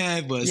don't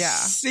have a Yeah.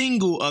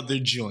 single other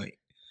joint.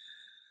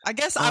 I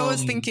guess I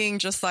was thinking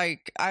just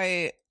like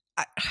I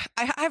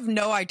have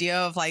no idea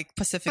of like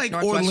Pacific Like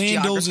Northwest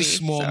Orlando's a geography,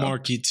 small so.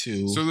 market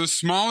too. So the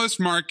smallest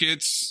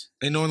markets.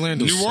 And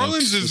Orlando, New sucks,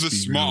 Orleans is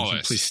let's the be real. The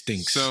smallest. place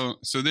stinks.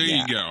 So there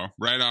Yeah. you go,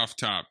 right off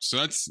top. So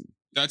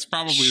that's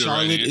probably the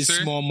Charlotte right is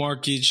answer. small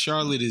market.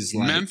 Charlotte is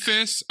like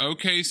Memphis,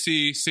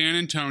 OKC, San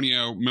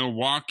Antonio,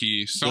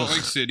 Milwaukee, Salt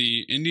Lake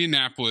City,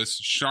 Indianapolis,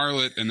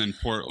 Charlotte, and then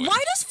Portland.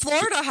 Why does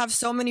Florida have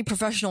so many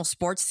professional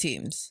sports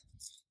teams?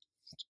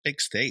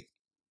 Big state.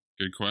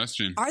 Good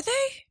question. Are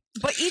they?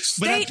 But each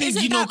But I state think,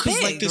 isn't you know, that 'cause,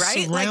 big, like, the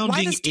right? Like,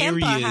 why does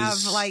surrounding Tampa have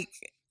areas- like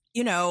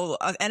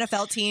an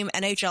NFL team,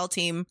 NHL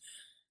team,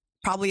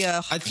 probably a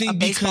I think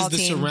baseball because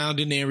the team.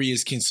 surrounding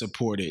areas can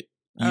support it.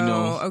 You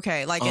know,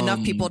 okay. Like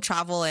enough people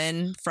travel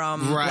in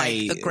from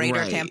like the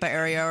greater Tampa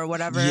area or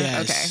whatever.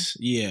 Yes.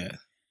 Okay.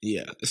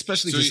 Yeah.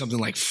 Especially So for you- something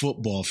like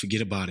football.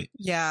 Forget about it.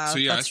 Yeah. So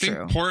yeah, I that's think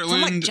true.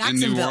 Portland and New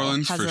Jacksonville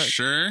Orleans has for a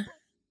sure.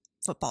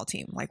 football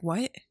team. Like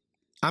what?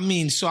 I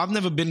mean, so I've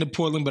never been to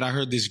Portland, but I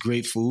heard there's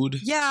great food.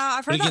 Yeah,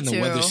 I've But heard again, that the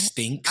too. weather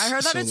stinks. I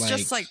heard that so, it's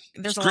just like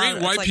there's a Great lot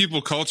of white it's, like,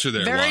 people culture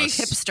there. very Wes.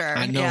 hipster.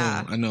 I know.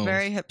 Yeah, I know.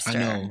 Very hipster. I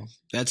know.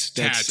 That's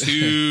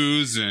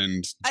Tattoos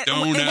and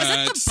donuts.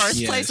 Was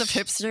it the birthplace Yes. of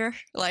hipster?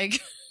 Like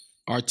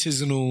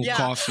artisanal Yeah,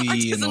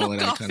 coffee and all artisanal of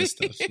that kind of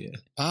coffee. stuff. Yeah.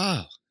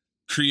 Oh,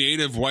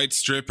 creative white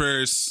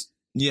strippers.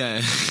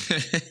 Yeah.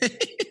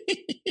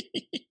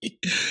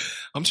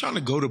 I'm trying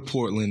to go to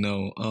Portland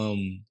though.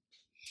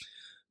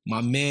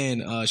 My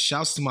man,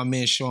 shouts to my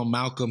man Sean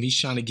Malcolm. He's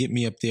trying to get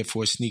me up there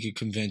for a sneaker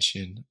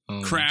convention.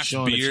 Craft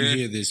Sean, beer. if you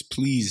hear this,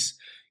 please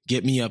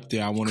get me up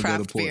there. I want to go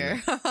to craft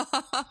Portland.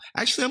 beer.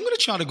 Actually, I'm going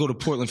to try to go to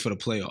Portland for the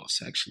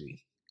playoffs,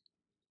 actually.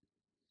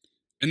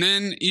 And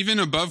then even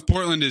above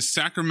Portland is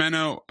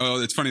Sacramento.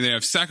 Oh, it's funny. They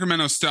have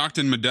Sacramento,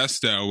 Stockton,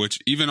 Modesto, which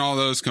even all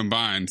those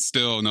combined,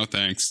 still no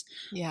thanks.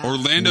 Yeah.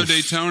 Orlando, Oof.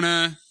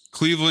 Daytona,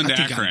 Cleveland, I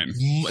think Akron.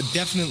 I'd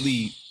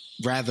definitely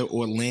rather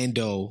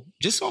Orlando,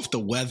 just off the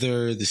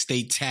weather, the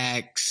state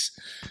tax.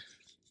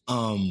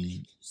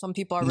 Some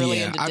people are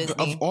really into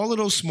Disney. Of all of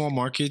those small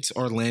markets,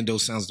 Orlando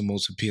sounds the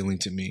most appealing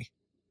to me.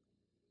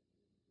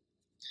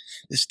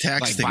 this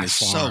tax Like, thing by is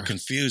so far.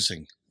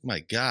 confusing. My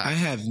God. I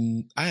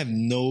have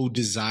no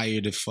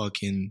desire to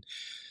fucking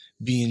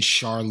be in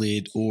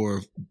Charlotte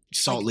or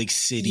Salt Lake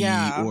City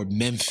yeah. or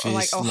Memphis Or,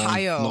 like,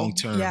 Ohio. long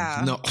term.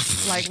 Yeah. No,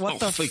 Like, what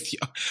the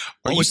Are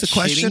What was you the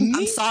question? kidding me?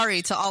 I'm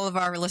sorry to all of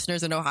our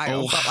listeners in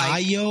Ohio, but like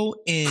Ohio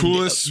and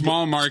Coolest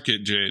small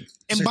market, Jade.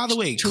 And by the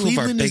way, Two of our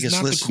Cleveland is biggest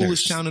not the listeners.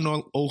 coolest town in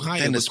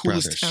Ohio. Dennis The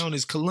coolest Brothers. town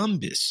is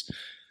Columbus.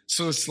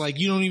 So it's like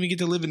you don't even get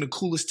to live in the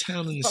coolest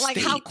town in the but like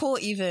state. how cool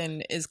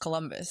even is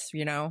Columbus,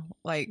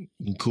 Like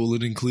Cooler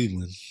than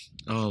Cleveland.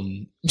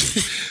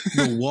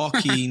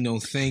 Milwaukee, no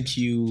thank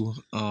you.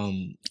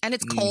 and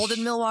it's cold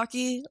in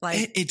Milwaukee.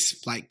 Like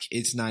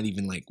It's not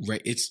even like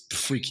it's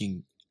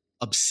freaking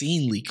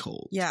obscenely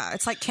cold. yeah,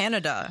 it's like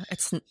Canada.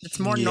 It's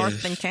more Yeah,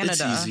 north than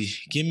Canada. It's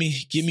easy.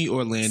 Give me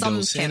Orlando.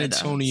 Some San Canada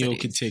Antonio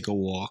cities. could take a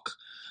walk.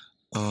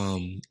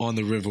 On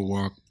the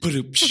Riverwalk.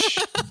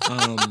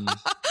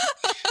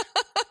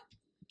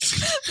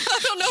 I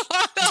don't know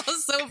why that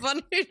was so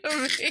funny to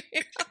me.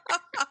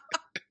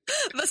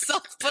 The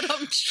self put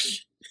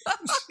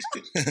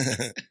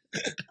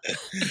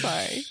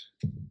Sorry.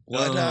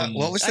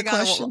 What was the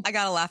question? I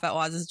gotta laugh at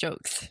Waz's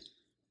jokes.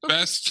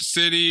 Best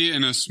city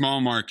in a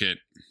small market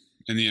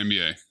in the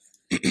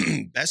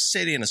NBA. Best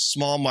city in a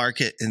small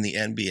market in the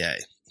NBA.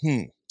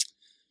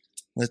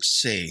 Let's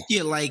see.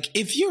 Yeah, like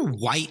if you're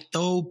white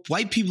though,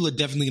 white people are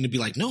definitely going to be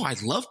like, "No, I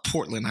love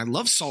Portland. I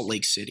love Salt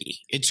Lake City.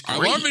 It's great."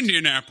 I love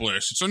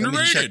Indianapolis. It's Let me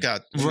underrated. check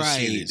out the Right.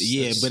 cities.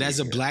 Yeah, Let's but see as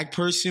a here. black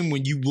person,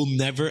 when you will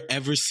never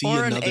ever see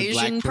Or an another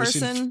Asian black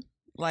person,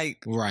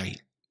 like right?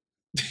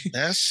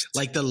 Best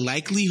Like the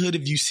likelihood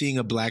of you seeing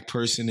a black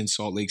person in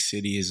Salt Lake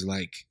City is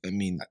like, I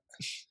mean,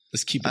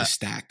 let's keep it a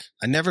stack.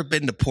 I've never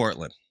been to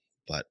Portland,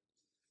 but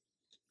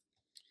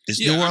is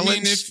Yeah, New I mean,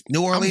 Orleans? if-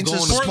 New Orleans I'm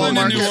going is to a small Portland and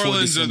market. New before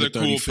Orleans are the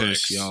December cool 31st,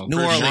 picks. y'all. New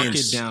For sure. Mark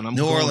Orleans, it down. I'm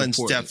New going to Orleans,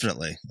 Portland.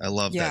 definitely. I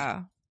love that.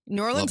 yeah.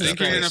 New Orleans Love is I think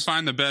you're great. gonna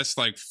find the best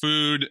like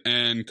food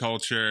and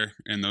culture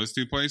in those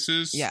two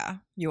places. Yeah,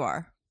 you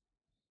are.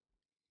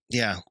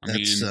 Yeah, I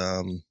that's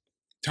mean-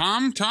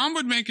 Tom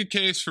would make a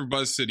case for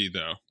Buzz City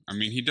though. I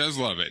mean, he does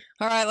love it.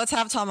 All right, let's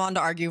have Tom on to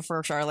argue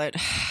for Charlotte.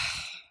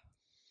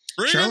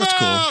 Bring Charlotte's him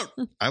cool. out!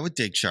 I would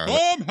dig Charlotte,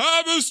 Tom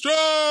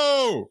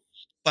Haberstroh!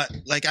 but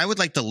like I would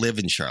like to live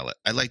in Charlotte.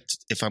 I like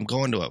if I'm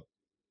going to a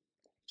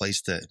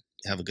place to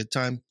have a good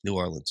time, New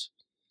Orleans.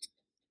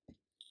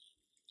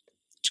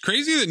 It's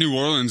crazy that New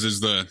Orleans is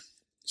the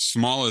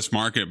smallest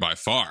market by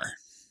far.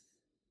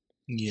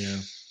 Yeah.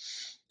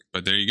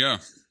 But there you go.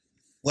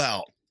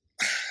 Well,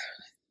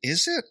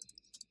 is it?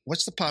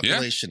 What's the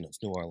population of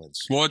New Orleans?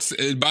 Well, it's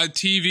by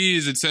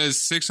TVs. It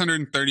says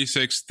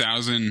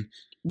 636,000.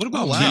 What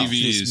about Oh, wow. Memphis?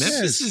 TVs.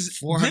 Memphis is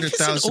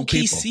 400,000 Memphis and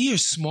OKC are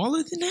smaller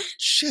than that.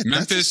 Shit,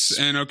 Memphis that's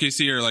and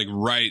OKC are like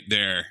right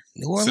there.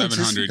 New Orleans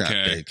isn't that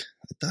 700K. big.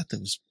 I thought that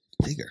was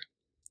bigger.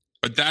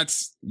 But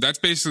that's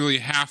basically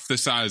half the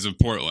size of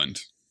Portland,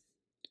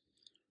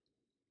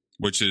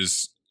 which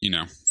is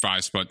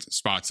 5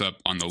 spots up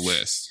on the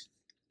list.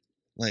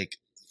 Like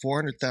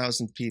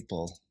 400,000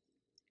 people.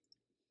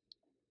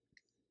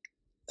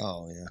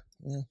 Oh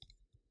yeah.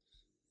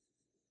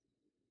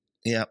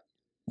 Yeah.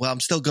 Well, I'm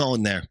still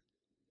going there.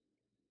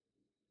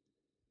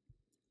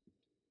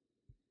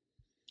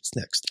 What's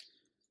next?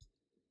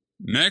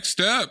 Next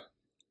up,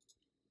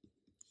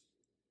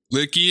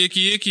 Licky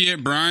Icky Icky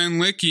at Brian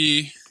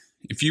Licky.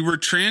 If you were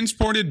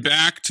transported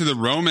back to the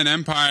Roman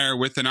Empire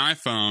with an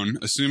iPhone,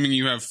 assuming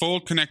you have full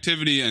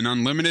connectivity and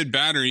unlimited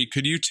battery,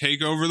 could you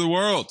take over the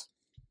world?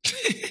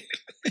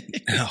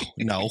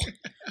 No.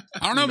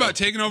 I don't know about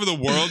taking over the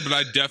world, but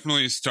I'd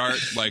definitely start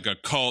like a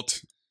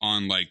cult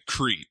on like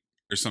Crete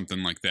or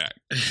something like that.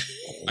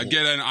 I'd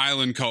get an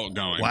island cult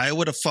going. Why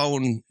would a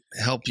phone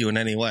help you in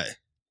any way?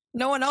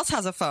 No one else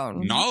has a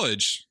phone.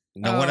 Knowledge.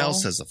 No one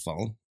else has a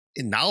phone.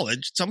 In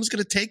knowledge, someone's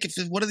going to take it.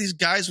 One of these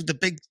guys with the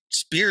big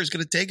spear is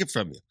going to take it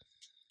from you.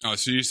 Oh,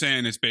 so you're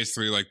saying it's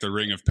basically like the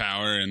Ring of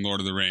Power in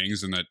Lord of the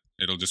Rings, and that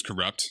it'll just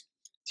corrupt?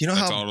 Do you know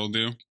That's how all it'll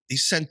do?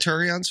 these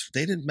Centurions,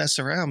 they didn't mess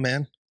around,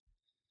 man.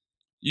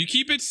 You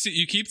keep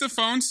the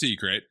phone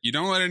secret. You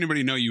don't let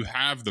anybody know you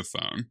have the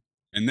phone.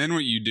 And then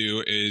what you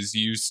do is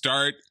you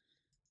small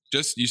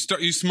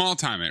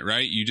time it,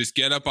 right? You just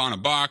get up on a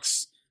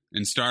box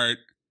and start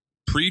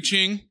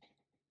preaching.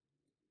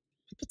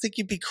 People think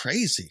you'd be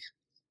crazy.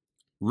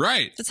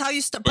 Right. That's how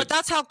you start. But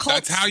that's how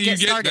cults get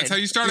started. That's how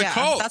you start a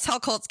cult. That's how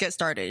cults get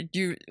started.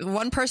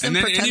 One person and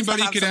then pretends anybody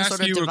to have could some ask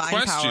sort of you a divine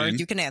question. power.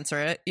 You can answer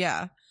it.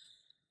 Yeah.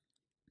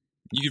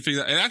 You can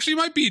figure that. It actually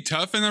might be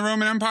tough in the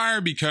Roman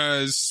Empire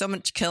because so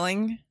much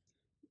killing.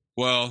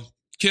 Well,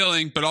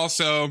 killing, but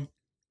also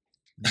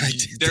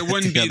there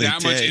wouldn't be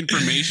that much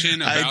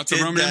information about the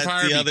Roman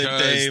Empire the other because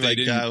day. they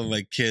didn't. With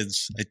my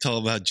kids, I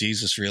told them how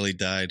Jesus really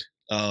died.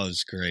 Oh, it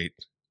was great.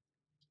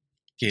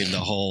 Gave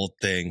the whole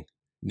thing.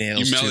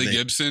 Nails You Melly to the,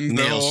 Gibson,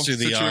 nails the to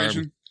the situation.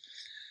 arm.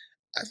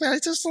 I mean, I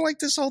just don't like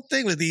this whole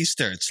thing with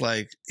Easter. It's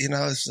like,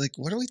 it's like,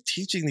 what are we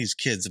teaching these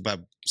kids about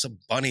some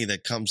bunny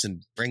that comes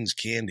and brings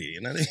candy?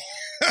 You know what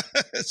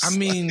I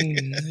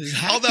mean?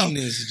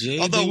 Happiness, Jay.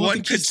 Although They want one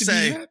the could kids to be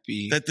say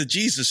happy. that the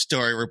Jesus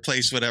story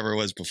replaced whatever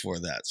was before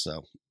that.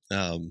 So,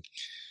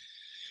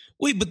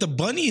 wait, but the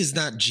bunny is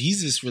not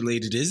Jesus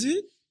related, is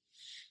it?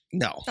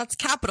 No. That's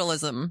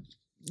capitalism.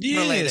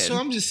 Yeah, related. so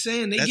I'm just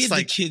saying they That's give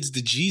like- the kids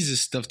the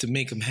Jesus stuff to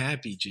make them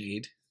happy,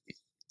 Jade.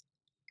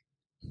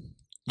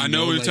 I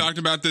know we've talked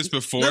about this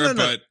before, No.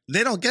 but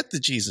They don't get the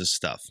Jesus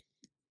stuff.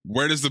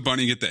 where does the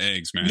bunny get the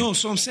eggs, man? No,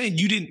 so I'm saying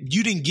you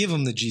didn't give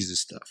them the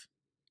Jesus stuff.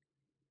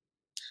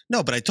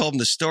 No, but I told him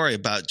the story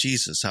about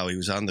Jesus, how he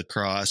was on the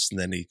cross, and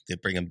then they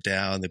bring him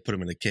down, they put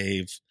him in a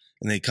cave,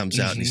 and then he comes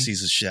out and he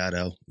sees his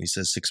shadow. And he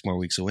says 6 more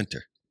weeks of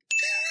winter.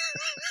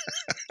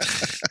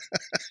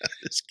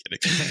 Just kidding.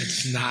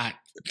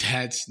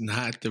 That's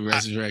not the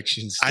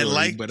resurrection story.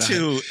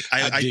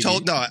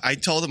 I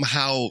told him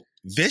how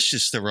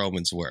vicious the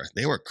Romans were.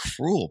 They were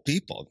cruel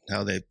people,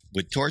 how they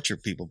would torture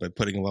people by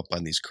putting them up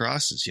on these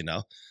crosses,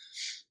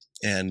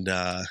 and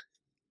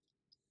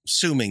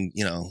assuming,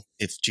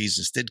 if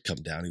Jesus did come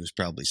down, he was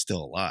probably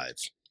still alive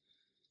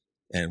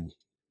and,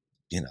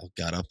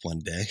 got up one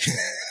day.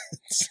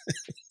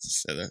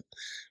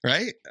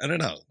 Right? I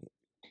don't know.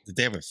 Did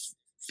they ever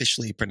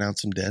officially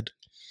pronounce him dead?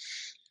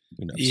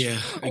 Who knows? Yeah,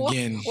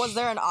 again, Was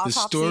there an the autopsy?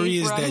 story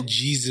is run? that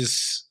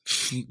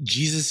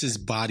Jesus's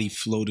body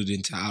floated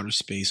into outer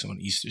space on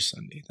Easter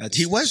Sunday. That's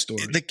He was the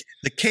story.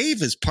 the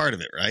cave is part of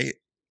it, right?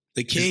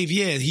 The cave,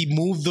 yeah. He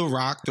moved the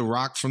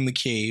rock from the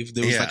cave.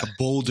 There was like a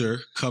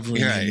boulder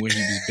covering him where he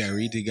was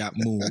buried. It got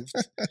moved.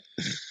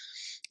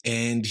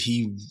 And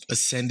he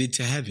ascended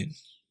to heaven.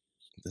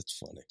 That's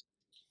funny.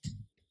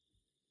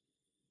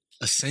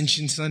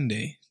 Ascension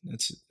Sunday.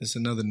 That's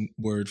another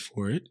word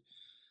for it.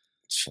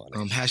 It's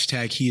funny.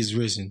 Hashtag he is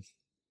risen.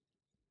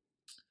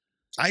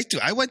 I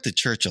went to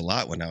church a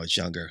lot when I was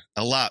younger.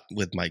 A lot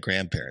with my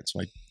grandparents.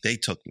 They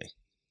took me.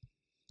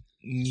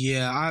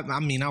 Yeah, I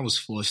mean, I was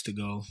forced to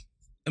go.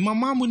 And my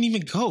mom wouldn't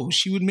even go.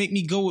 She would make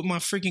me go with my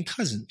freaking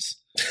cousins.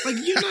 Like,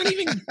 you're not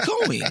even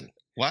going.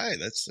 Why?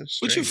 That's so strange.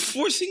 But you're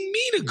forcing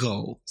me to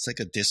go. It's like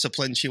a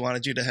discipline she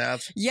wanted you to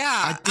have.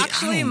 Yeah,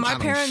 actually, my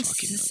parents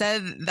fucking know.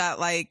 said that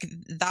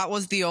that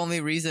was the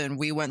only reason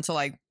we went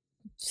to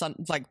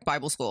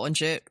Bible school and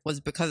shit, was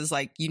because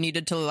you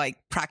needed to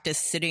practice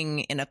sitting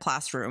in a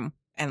classroom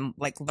and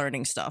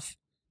learning stuff.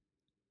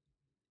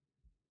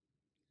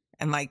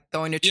 And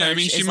going to church. Yeah, I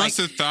mean, she is, must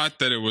have thought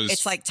that it was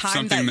it's time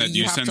something that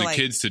you have send to, the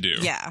kids to do.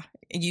 Yeah,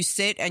 and you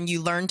sit and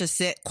you learn to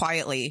sit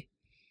quietly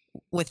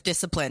with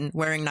discipline,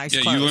 wearing nice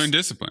Yeah, clothes. you learn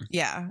discipline.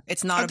 Yeah,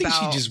 it's not I think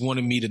about. she just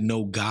wanted me to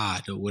know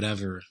God or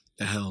whatever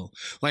the hell.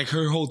 Like,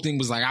 her whole thing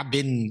was like, I've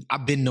been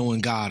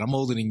knowing God. I'm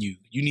older than you.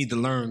 You need to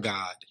learn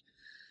God.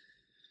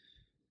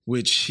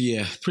 Which,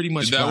 yeah, pretty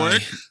much. Did that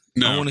work?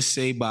 No. I want to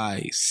say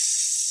by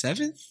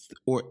 7th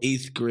or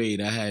 8th grade,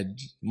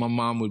 my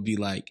mom would be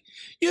like,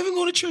 you haven't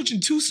gone to church in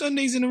 2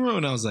 Sundays in a row?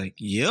 And I was like,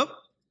 yep.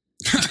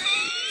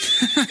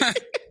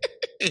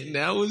 And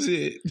that was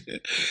it.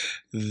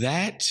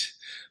 That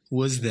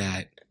was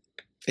that.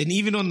 And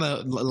even on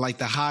the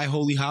high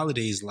holy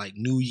holidays like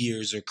New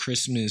Year's or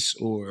Christmas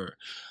or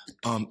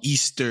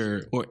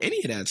Easter or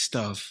any of that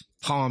stuff,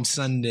 Palm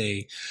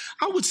Sunday,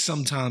 I would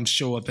sometimes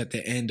show up at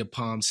the end of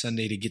Palm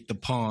Sunday to get the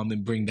palm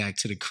and bring back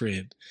to the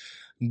crib.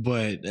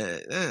 But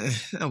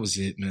that was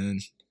it,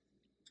 man.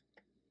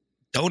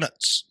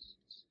 Donuts.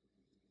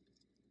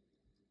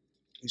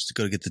 I used to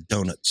go to get the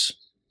donuts.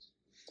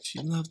 If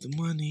you love the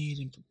money,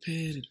 then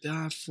prepare to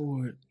die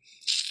for it.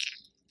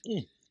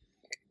 Mm.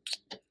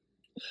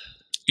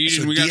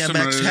 Eden, So we got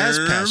DMX some has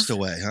passed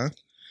away, huh?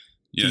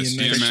 Yes,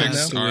 passed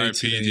DMX, away RIP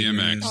today, DMX.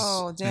 man.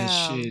 Oh, That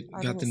damn. shit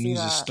I got the didn't see news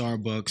at that.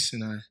 Starbucks,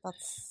 and I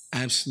That's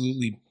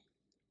absolutely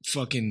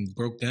fucking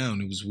broke down.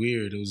 It was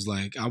weird. It was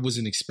like I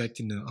wasn't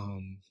expecting to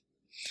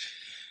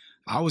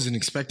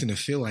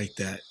feel like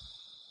that.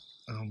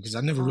 Because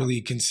I never really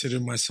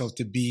considered myself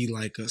to be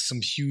like some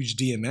huge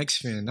DMX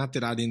fan. Not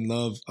that I didn't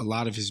love a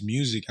lot of his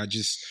music. What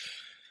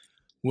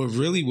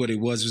it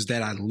was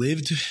that I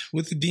lived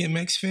with a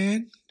DMX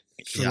fan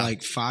for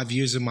like 5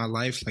 years of my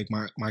life. Like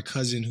my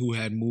cousin who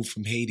had moved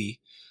from Haiti,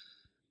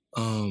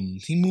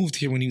 he moved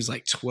here when he was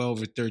like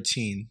 12 or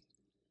 13.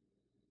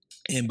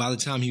 And by the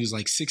time he was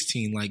like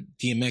 16, like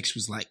DMX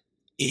was like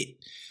it.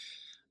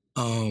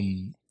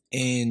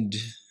 And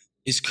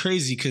it's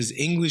crazy because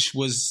English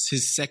was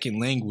his second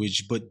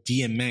language, but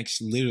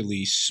DMX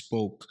literally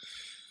spoke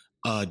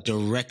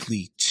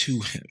directly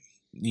to him.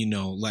 You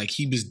know, like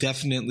he was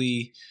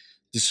definitely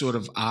the sort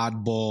of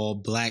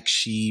oddball, black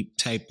sheep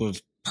type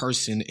of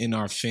person in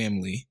our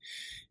family.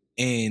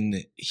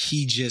 And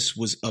he just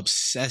was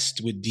obsessed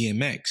with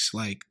DMX,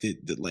 like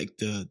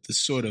the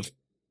sort of,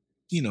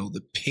 you know,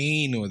 the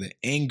pain or the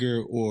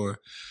anger or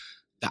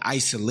the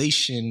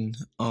isolation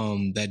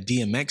that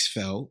DMX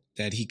felt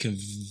that he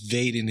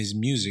conveyed in his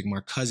music, my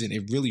cousin,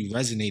 it really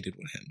resonated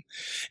with him.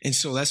 And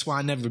so that's why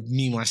I never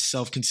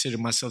considered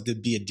myself to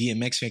be a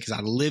DMX fan, because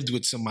I lived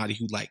with somebody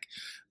who like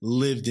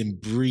lived and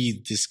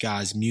breathed this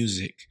guy's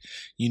music,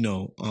 you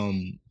know.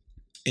 And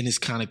it's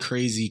kind of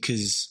crazy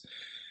because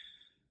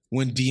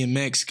when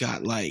DMX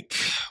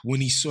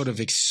when he sort of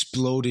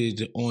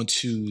exploded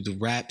onto the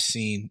rap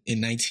scene in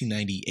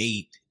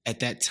 1998, at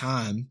that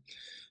time,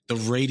 the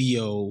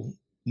radio,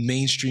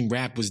 mainstream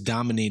rap was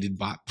dominated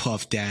by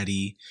Puff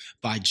Daddy,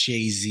 by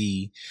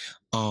Jay-Z,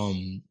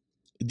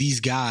 these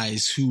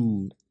guys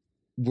who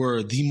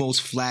were the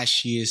most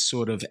flashiest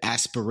sort of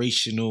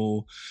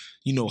aspirational,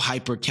 you know,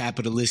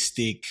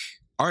 hyper-capitalistic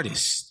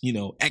artists, you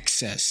know,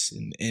 excess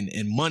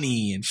and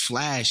money and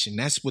flash. And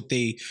that's what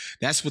they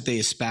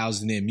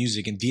espoused in their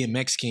music. And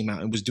DMX came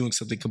out and was doing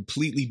something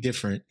completely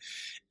different.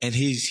 And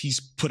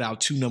he's put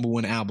out 2 number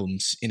 1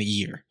 albums in a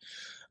year,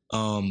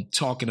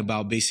 talking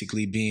about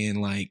basically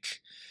being like,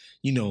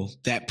 you know,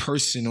 that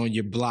person on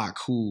your block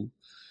who,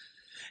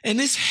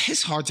 and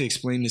it's hard to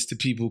explain this to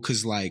people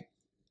because like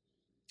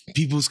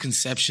people's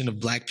conception of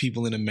black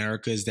people in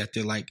America is that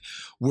they're like,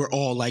 we're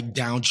all like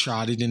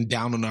downtrodden and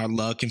down on our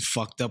luck and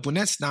fucked up, when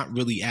that's not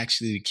really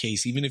actually the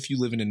case. Even if you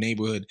live in a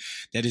neighborhood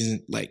that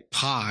isn't like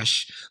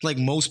posh, like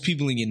most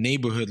people in your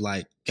neighborhood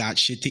like got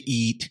shit to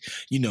eat,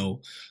 you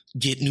know,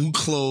 get new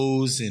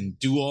clothes and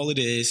do all of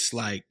this.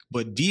 Like,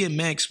 but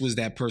DMX was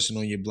that person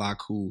on your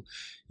block who,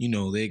 you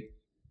know, they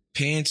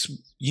pants,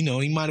 you know,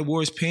 he might have wore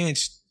his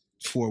pants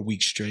for a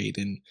week straight,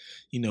 and,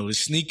 you know, the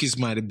sneakers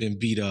might have been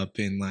beat up,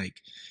 and like,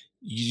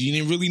 you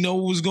didn't really know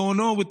what was going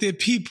on with their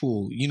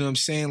people. You know what I'm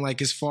saying? Like,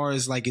 as far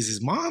as like, is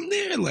his mom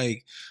there?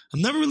 Like,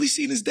 I've never really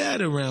seen his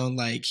dad around.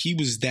 Like, he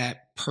was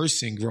that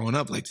person growing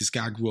up. Like, this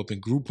guy grew up in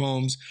group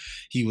homes.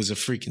 He was a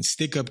freaking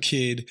stick-up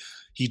kid.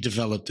 He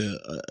developed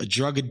a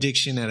drug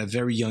addiction at a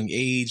very young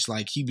age.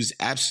 Like, he was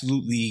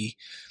absolutely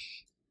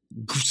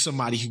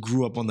somebody who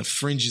grew up on the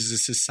fringes of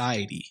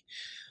society.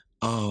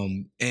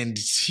 And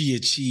he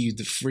achieved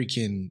the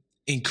freaking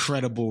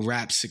incredible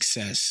rap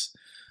success.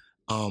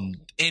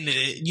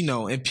 You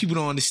know, and people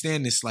don't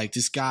understand this. Like,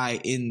 this guy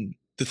in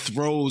the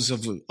throes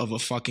of a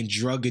fucking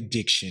drug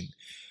addiction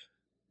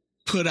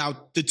put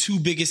out the 2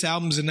 biggest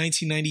albums in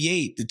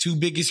 1998, the 2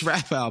 biggest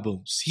rap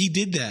albums. He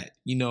did that,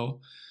 you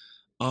know.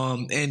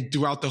 And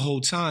throughout the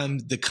whole time,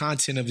 the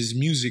content of his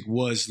music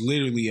was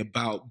literally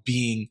about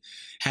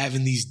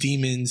having these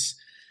demons,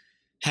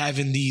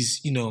 having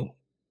these, you know,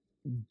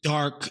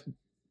 dark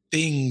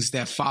things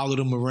that followed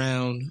him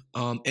around,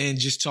 and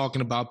just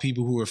talking about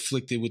people who were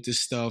afflicted with this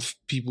stuff,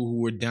 people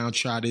who were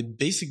downtrodden,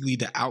 basically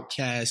the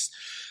outcast,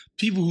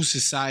 people who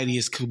society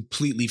has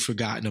completely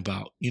forgotten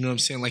about. You know what I'm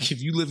saying? Like,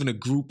 if you live in a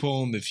group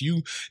home, if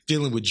you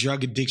dealing with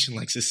drug addiction,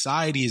 like,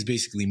 society has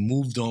basically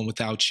moved on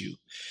without you.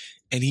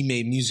 And he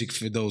made music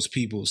for those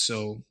people.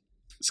 So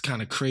it's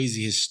kind of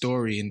crazy, his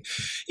story. And,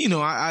 you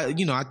know, I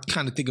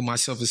kind of think of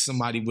myself as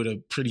somebody with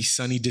a pretty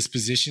sunny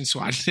disposition. So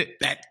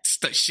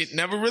that shit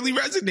never really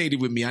resonated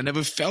with me. I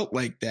never felt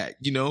like that,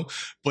 you know,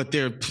 but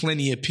there are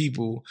plenty of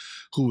people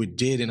who it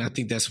did. And I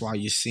think that's why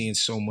you're seeing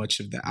so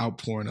much of the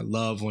outpouring of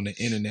love on the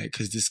internet,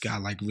 because this guy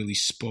like really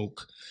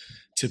spoke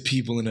to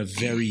people in a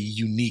very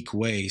unique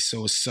way.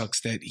 So it sucks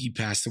that he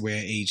passed away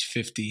at age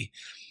 50.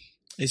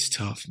 It's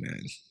tough,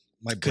 man.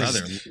 My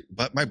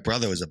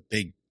brother was a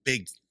big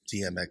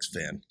DMX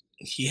fan.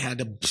 He had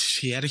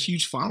a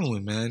huge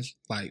following, man.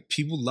 Like,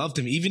 people loved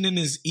him. Even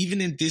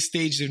in this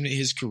stage of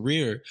his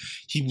career,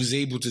 he was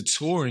able to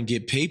tour and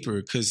get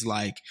paper because,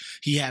 like,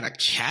 he had a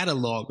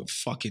catalog of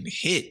fucking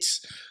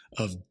hits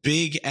of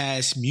big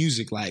ass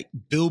music, like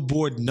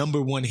Billboard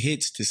 #1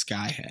 hits this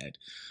guy had.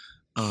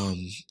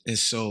 And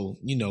so,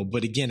 you know,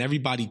 but again,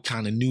 everybody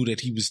kind of knew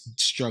that he was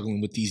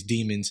struggling with these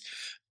demons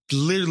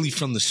literally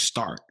from the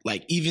start.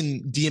 Like,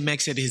 even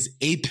DMX at his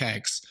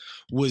apex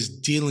was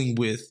dealing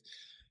with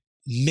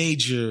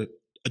major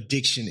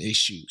addiction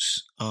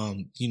issues.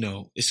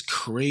 It's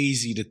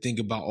crazy to think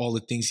about all the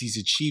things he's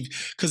achieved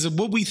because of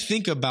what we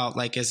think about,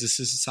 like as a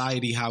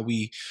society, how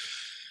we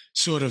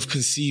sort of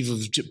conceive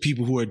of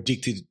people who are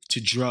addicted to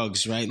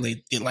drugs, right?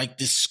 Like they're like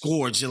this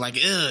scourge. They're like,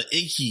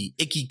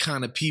 icky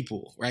kind of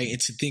people, right? And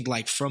to think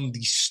like from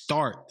the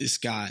start, this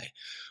guy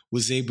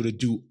was able to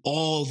do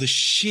all the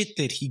shit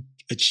that he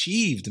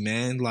achieved,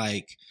 man.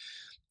 Like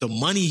the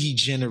money he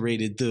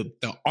generated, the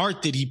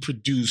art that he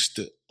produced,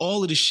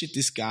 all of the shit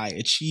this guy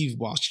achieved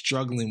while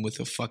struggling with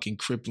a fucking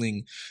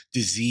crippling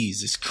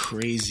disease. It's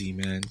crazy,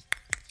 man.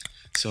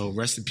 So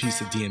rest in peace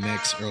to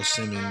DMX, Earl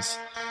Simmons.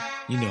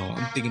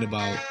 I'm thinking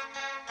about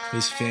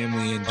his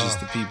family and just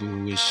the people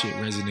who his shit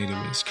resonated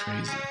with. It's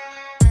crazy.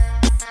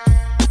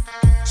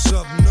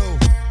 Something new.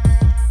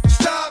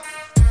 Stop,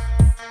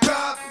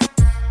 drop,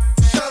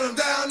 shut them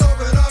down,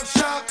 open up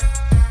shop.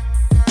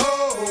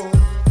 Oh,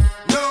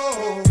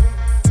 no,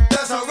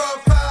 that's how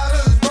Rough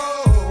Riders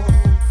roll.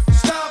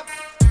 Stop,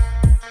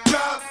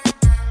 drop,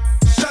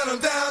 shut them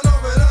down,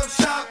 open up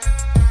shop.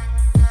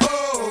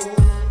 Oh,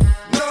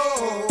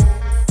 no,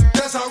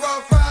 that's how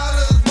Rough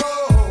Riders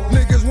roll.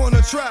 Niggas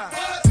wanna try,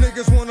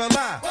 niggas wanna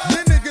lie,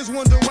 then niggas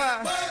wonder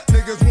why,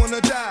 niggas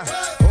wanna die.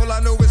 All I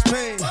know is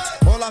pain,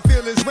 all I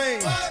feel is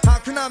rain. How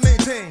can I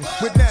maintain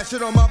with that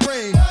shit on my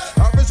brain?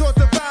 I resort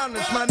to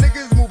violence, my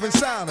niggas moving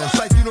silence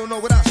like you don't know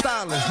what our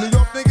style is. New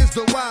York niggas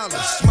the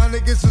wildest, my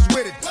niggas is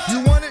with it.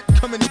 You want it?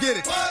 Come and get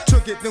it.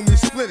 Took it, then we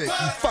split it.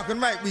 You fucking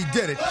right, we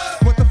did it.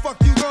 What the fuck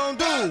you gon'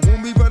 do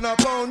when we run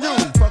up on you?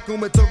 Fucking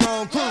with the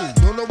wrong crew,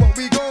 don't know what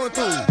we going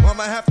through. I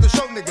might have to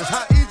show niggas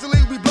how easily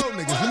we blow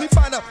niggas. When we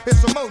find out it's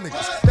some more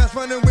niggas that's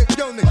running with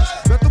yo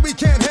niggas. Nothing we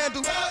can't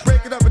handle,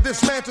 break it up and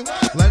dismantle.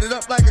 Light it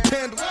up like a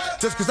candle,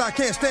 just cause I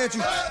can't stand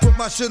you. Put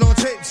my shit on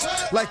tapes,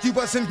 like you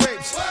bustin'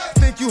 grapes.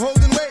 Think you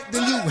holding weight,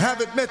 then you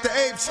haven't met the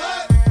apes.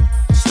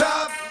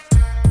 Stop,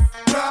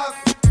 drop,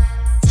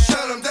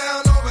 shut them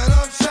down, open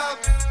up shop.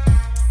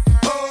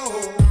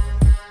 Oh,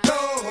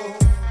 no,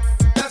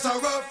 that's how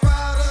Rough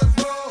Riders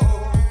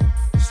roll.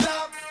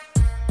 Stop,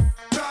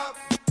 drop,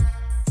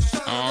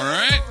 shut All them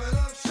right. down, open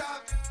up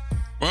shop.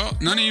 Well,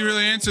 none of you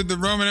really answered the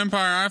Roman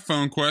Empire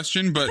iPhone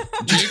question, but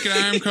Jake and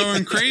I am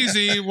going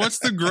crazy. What's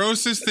the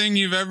grossest thing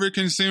you've ever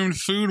consumed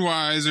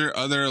food-wise or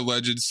other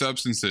alleged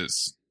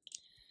substances?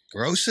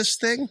 Grossest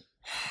thing?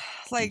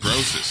 Like,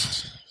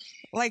 Grossest.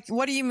 like,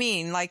 what do you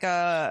mean? Like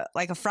a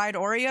fried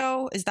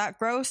Oreo? Is that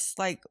gross?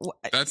 Like,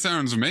 That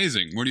sounds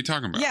amazing. What are you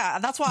talking about? yeah,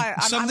 that's why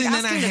I'm Something I'm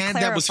that I asking to had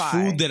that was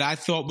clarify. food that I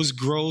thought was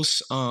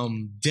gross.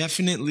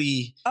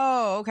 Definitely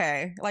Oh,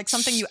 okay. Like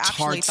something you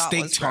actually thought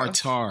steak was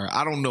gross. tartare.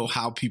 I don't know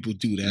how people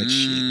do that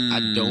shit. I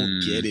don't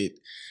get it.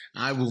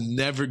 I will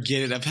never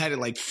get it. I've had it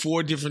like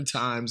 4 different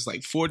times,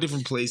 like 4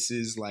 different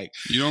places. Like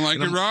You don't like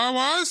it raw,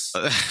 was?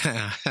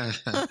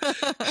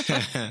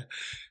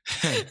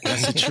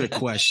 That's a trick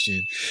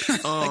question.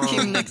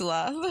 Hakeem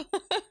Nicola.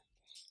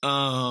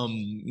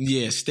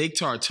 Yeah, steak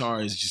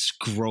tartare is just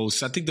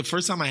gross. I think the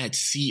first time I had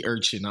sea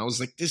urchin, I was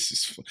like, "This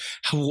is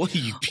what are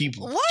you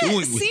people What? doing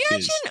with Sea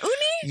this?" urchin?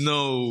 Uni?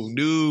 No.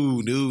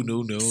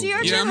 Sea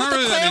urchin Yeah, I'm with not the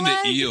really that clay into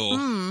leg? eel.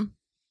 Mm.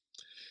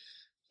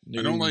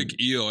 I don't like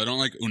eel. I don't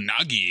like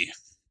unagi.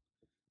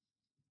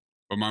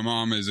 But my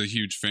mom is a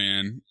huge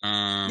fan.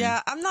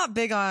 Yeah, I'm not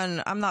big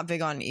on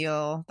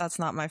eel. That's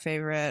not my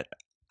favorite.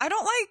 I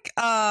don't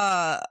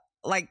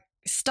like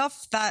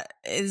stuff that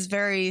is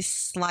very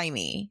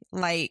slimy.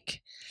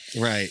 Like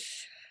Right.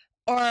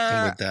 or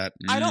I'm with that.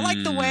 I don't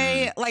like the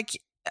way like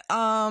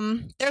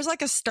there's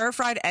like a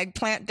stir-fried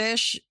eggplant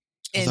dish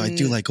Although I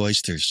do like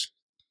oysters.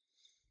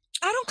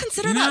 I don't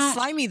consider You know, that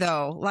slimy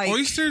though. Like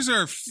Oysters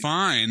are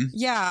fine.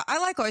 yeah, I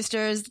like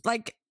oysters.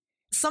 Like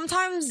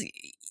sometimes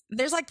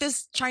there's like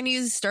this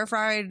Chinese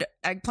stir-fried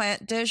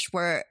eggplant dish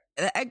where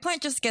the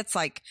eggplant just gets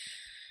like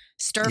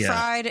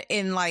stir-fried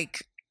in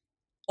like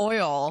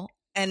oil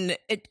and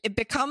it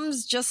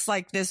becomes just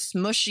like this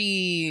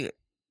mushy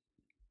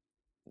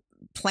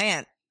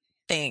plant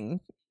thing.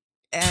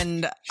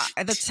 And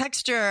the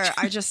texture,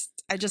 I just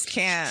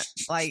can't,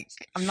 like,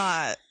 I'm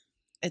not,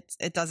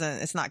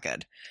 it's not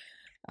good.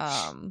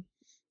 The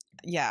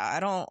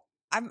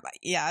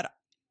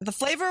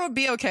flavor would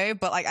be okay,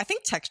 but like, I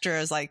think texture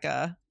is like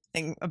a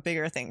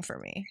bigger thing for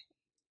me.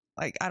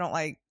 Like, I don't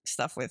like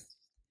stuff with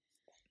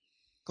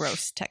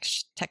gross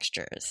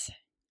textures.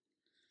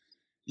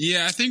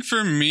 Yeah, I think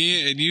for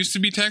me, it used to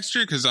be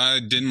texture because I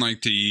didn't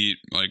like to eat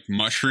like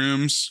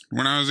mushrooms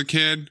when I was a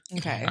kid.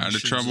 Okay. I had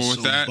trouble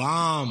with that.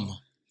 Bomb.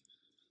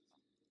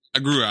 I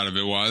grew out of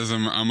it.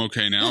 I'm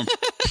okay now.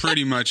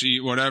 Pretty much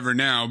eat whatever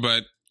now,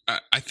 but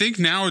I think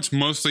now it's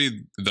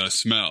mostly the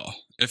smell.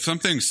 If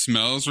something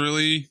smells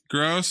really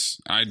gross,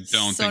 I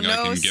don't think I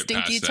can get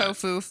stinky past that.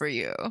 tofu for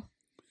you.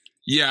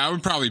 Yeah, I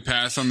would probably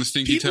pass on the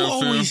stinky People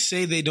tofu. always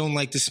say they don't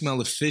like the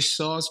smell of fish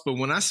sauce, but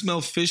when I smell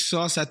fish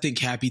sauce, I think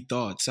happy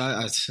thoughts.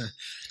 I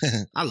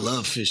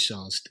love fish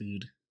sauce,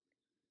 dude.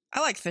 I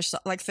like fish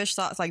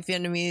sauce, like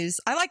Vietnamese.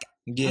 I like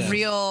Yeah.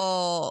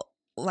 real,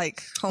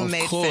 like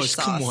homemade Of course, fish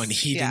sauce. come on,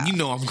 Heathen. Yeah. You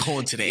know I'm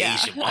going to the Yeah,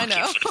 Asian I market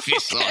know. for the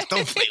fish sauce.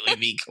 Don't play with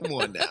me. Come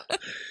on now.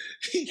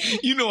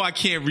 You know I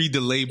can't read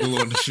the label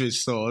on the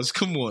fish sauce.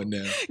 Come on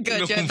now.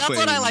 Good, Jen. Don't That's play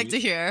what I with like me. to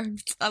hear.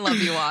 I love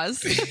you,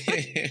 Oz.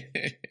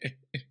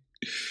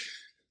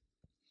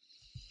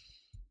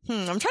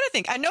 I'm trying to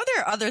think. I know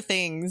there are other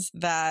things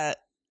that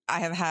I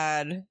have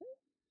had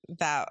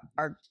that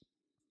are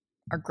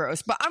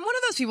gross, but I'm one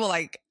of those people,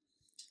 like,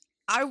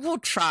 I will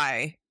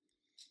try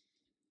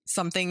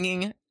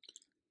something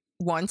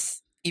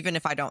once, even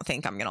if I don't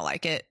think I'm gonna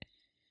like it.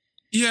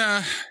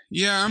 Yeah,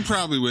 I'm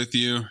probably with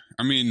you.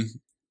 I mean,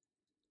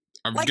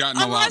 I've Like,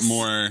 gotten a lot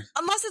more.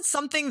 Unless it's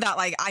something that,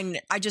 like,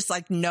 I just,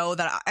 like, know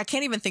that I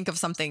can't even think of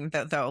something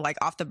that, though, like,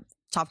 off the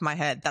top of my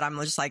head that I'm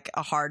just like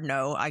a hard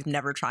no. I'm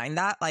never trying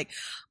that. Like,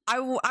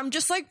 I'm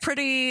just like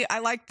I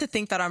like to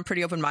think that I'm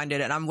pretty open-minded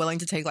and I'm willing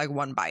to take like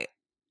one bite.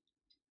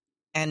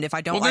 And if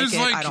I don't like it,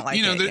 I don't like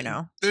it, you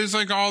know? There's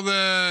like all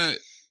the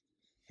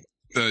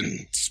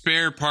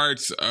spare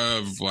parts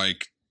of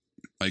like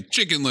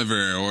chicken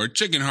liver or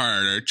chicken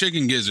heart or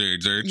chicken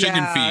gizzards or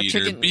chicken feet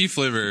or beef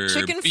liver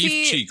or beef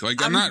feet, cheek.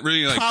 Like, I'm not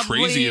really like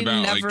crazy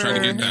about like trying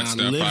to get that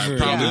stuff. I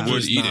probably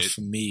would eat not it.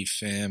 For me,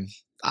 fam.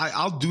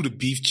 I'll do the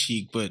beef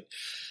cheek, but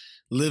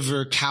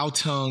liver, cow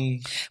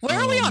tongue. Where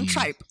are we on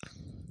tripe?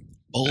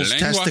 Bull's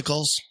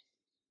testicles.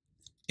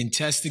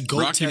 Intestine, goat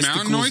Rocky testicles.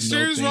 Mountain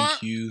oysters? No,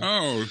 thank you.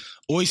 Oh,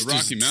 oysters.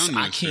 Rocky Mountain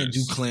I can't do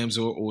oysters. clams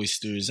or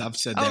oysters. I've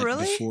said that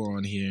really? before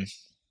on here.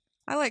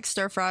 I like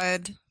stir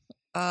fried.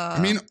 I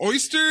mean,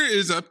 oyster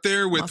is up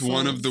there with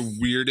one of the mussels.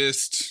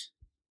 weirdest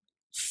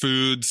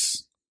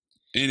foods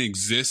in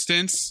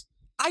existence.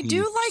 I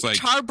do It's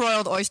like like-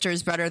 charbroiled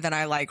oysters better than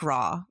I like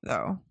raw,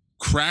 though.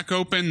 Crack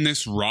open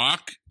this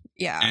rock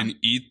Yeah. and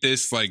eat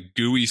this like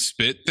gooey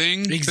spit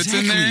thing that's Exactly.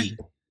 in there.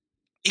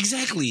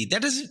 Exactly.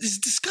 That is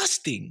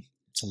disgusting.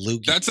 It's a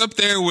loogie. That's up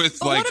there with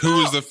But like what who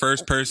was about- the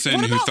first person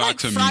what who about, thought like,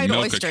 to fried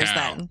milk oysters a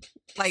cow. then?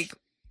 Like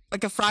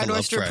a fried I love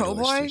oyster fried po'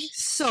 boy? oysters.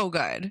 So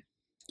good.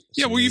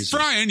 Yeah, well, you amazing.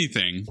 fry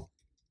anything.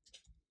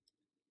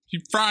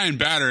 You fry and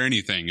batter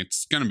anything,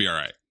 it's gonna be all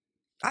right.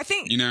 I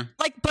think You know?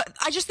 like, but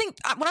I just think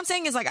what I'm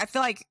saying is like I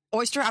feel like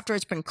oyster after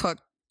it's been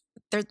cooked,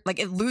 there like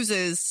it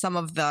loses some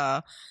of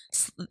the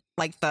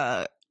like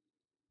the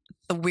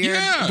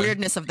Yeah,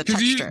 weirdness of the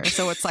 'cause you- texture.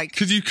 So it's like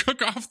Because you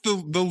cook off the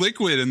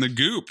liquid and the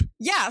goop.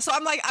 yeah. So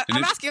I'm like And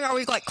I'm it- asking, are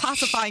we like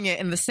classifying it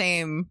in the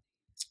same?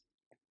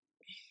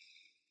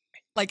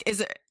 Like,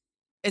 is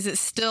it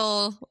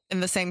still in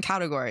the same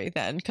category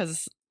then?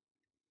 Because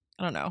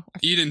I don't know.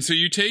 Eden, so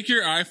you take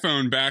your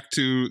iPhone back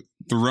to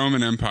the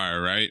Roman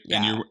Empire, right?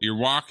 Yeah. And you're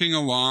walking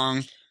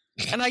along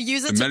And I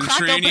use it the to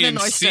crack open Mediterranean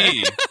an oyster.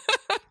 Sea,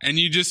 and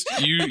you just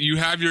you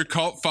have your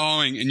cult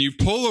following, and you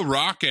pull a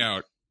rock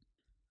out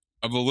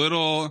of a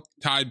little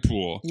tide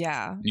pool.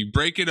 Yeah. You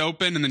break it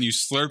open, and then you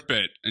slurp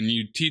it, and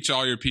you teach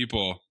all your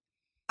people.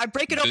 I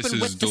break it This open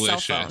is with the cell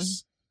phone,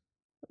 delicious.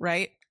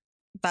 right?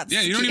 That's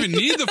Yeah, you don't even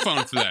need the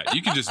phone for that.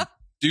 You can just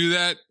do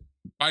that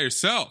by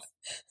yourself.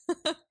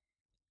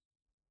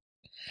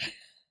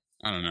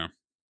 I don't know.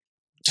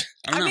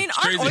 I know. mean, It's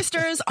aren't crazy.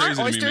 oysters Crazy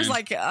to me, oysters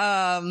man.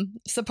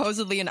 like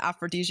supposedly an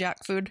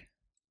aphrodisiac food?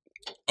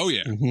 Oh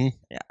yeah, Mm-hmm.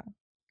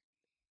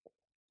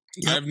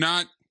 I have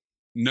not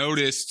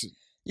noticed.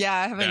 Yeah,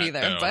 I haven't That,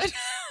 either, though. but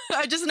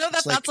I just know that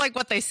It's like- that's like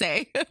what they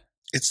say.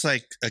 It's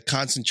like a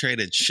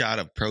concentrated shot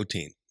of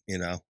protein, you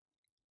know?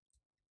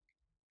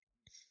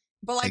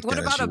 But like, Take what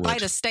that as about you a bite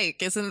would. of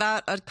steak? Isn't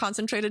that a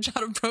concentrated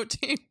shot of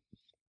protein?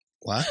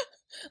 What?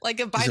 Like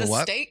a bite it of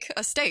what? steak?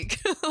 A steak.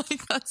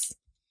 Like that's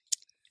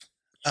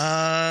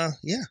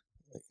Yeah.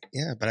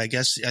 Yeah, but I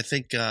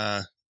think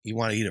you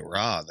want to eat it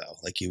raw, though,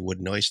 like you would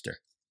an oyster.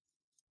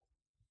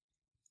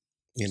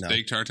 You know?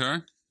 Steak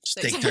tartare.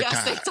 Steak Yeah,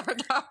 tartare. steak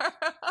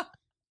tartare.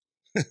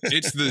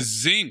 It's the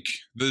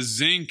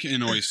zinc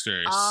in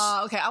oysters.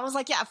 Oh, okay. I was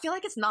like, yeah, I feel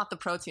like it's not the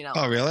protein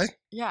element. Oh, really?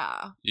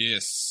 Yeah.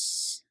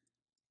 Yes,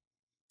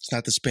 It's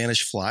not the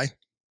Spanish fly?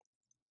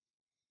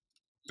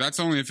 that's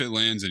only if it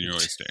lands in your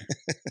oyster.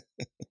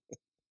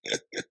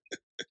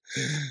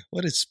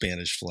 What is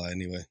Spanish fly,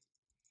 anyway?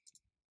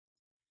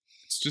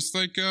 It's just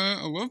like a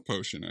love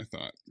potion, I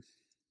thought.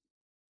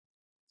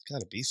 It's got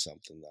to be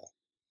something,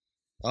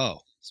 though. Oh,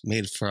 it's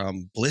made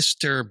from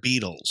blister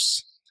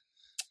beetles.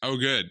 Oh,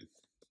 good.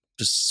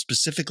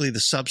 Specifically, the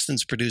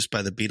substance produced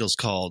by the beetles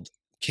called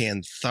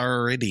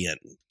cantharidin.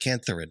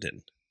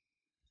 Cantharidin.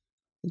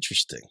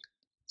 Interesting.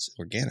 It's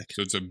organic.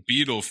 So it's a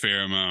beetle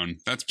pheromone.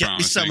 That's Get me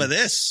promising. some of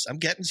this. I'm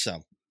getting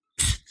some.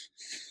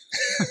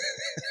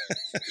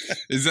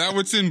 Is that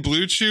what's in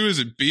Blue Chew? Is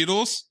it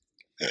beetles?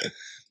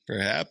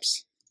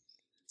 Perhaps.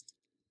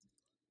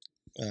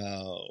 Oh,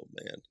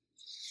 man.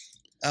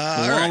 Well,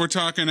 all while right. we're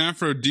talking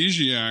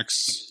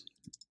aphrodisiacs,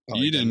 Oh,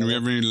 you Eden, got do we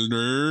have any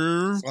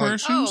nerve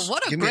questions? Oh,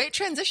 what a Give me- great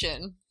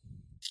transition.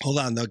 Hold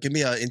on, though. Give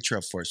me an intro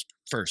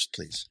first,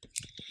 please.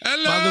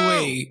 Hello. By the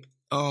way,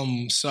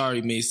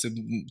 sorry, Mace,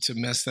 to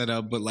mess that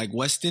up, but like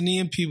West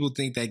Indian people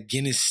think that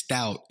Guinness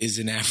Stout is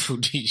an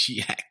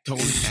aphrodisiac. Don't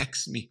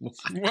ask me why.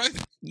 What?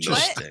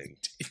 Interesting.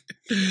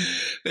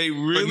 They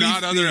really But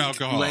not other think,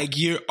 alcohol. Like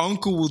your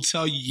uncle will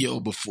tell you, yo,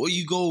 before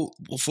you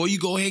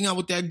go hang out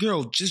with that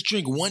girl, just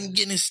drink one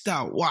Guinness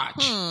Stout.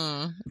 Watch.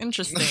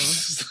 Interesting.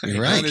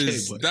 You're right.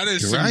 That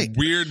is You're some right.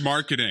 weird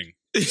marketing.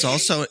 It's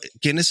also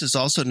Guinness is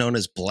also known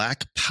as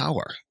Black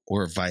Power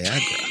or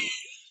Viagra.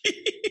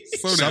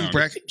 Slow down.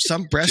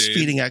 Some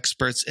breastfeeding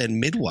experts and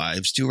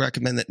midwives do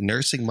recommend that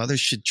nursing mothers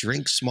should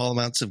drink small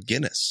amounts of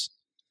Guinness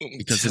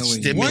because it telling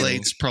you.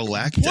 stimulates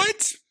prolactin.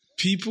 What?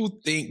 People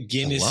think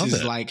Guinness love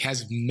is it. like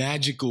has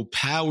magical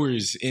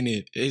powers in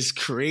it. It's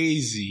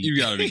crazy. You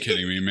gotta be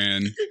kidding me,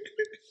 man.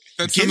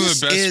 That's some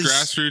Guinness of the best is-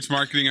 grassroots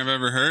marketing I've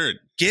ever heard.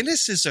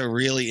 Guinness is a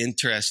really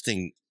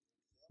interesting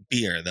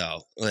beer,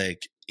 though,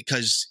 like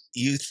because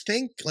you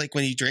think like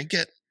when you drink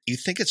it, you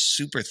think it's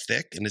super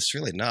thick, and it's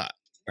really not,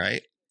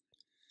 right?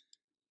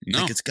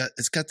 No. Like it's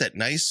got that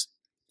nice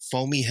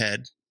foamy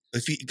head.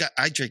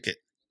 I drink it.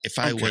 If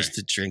I Okay. was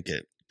to drink it,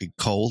 it'd be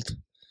cold.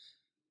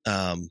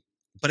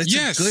 But it's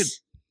Yes. a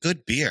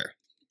good beer.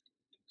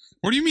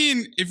 What do you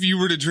mean if you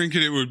were to drink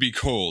it, it would be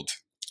cold?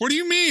 What do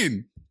you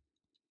mean?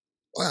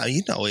 Well,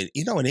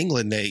 in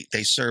England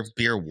they serve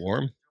beer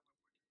warm,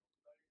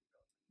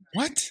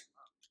 What?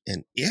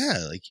 and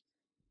yeah,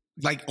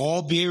 Like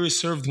all beer is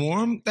served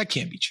warm? That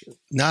can't be true.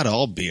 not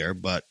all beer,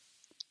 but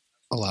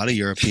a lot of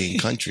European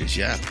countries.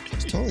 Yeah,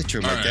 it's totally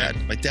true. All right.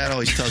 My dad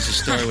always tells the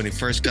story when he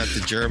first got to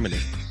Germany.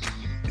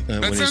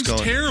 That when he was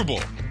sounds terrible.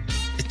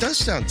 It does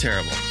sound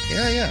terrible.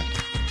 Yeah,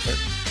 but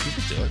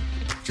people do it.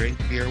 Drink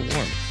beer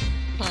warm.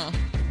 Huh.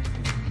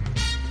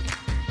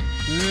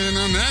 And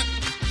on that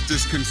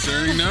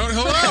disconcerting note,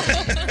 hello.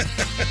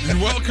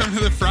 And welcome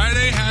to the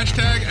Friday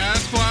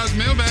 #AskWaz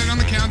mailbag on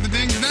the Count the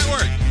Dings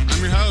Network.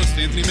 I'm your host,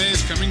 Anthony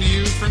Mays, coming to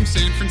you from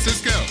San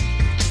Francisco.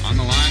 On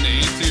the line to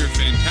answer your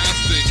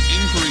fantastic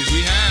inquiries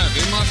we have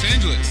in Los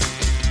Angeles.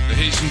 The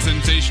Haitian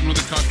sensation with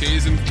a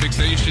Caucasian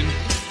fixation.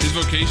 His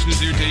vocation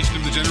is irritation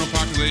of the general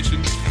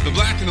population. The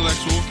black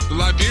intellectual, the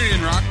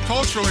Liberian rock,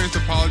 cultural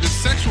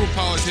anthropologist, sexual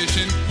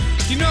politician.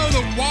 You know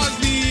the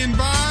Woznian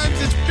vibes,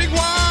 it's Big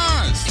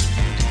Woz!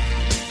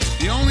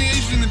 The only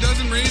Asian that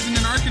doesn't raisin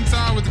in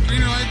Arkansas with a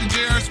greener light than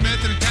J.R.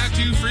 Smith and a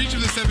tattoo for each of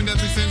the 7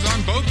 deadly sins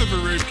on both of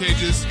her rib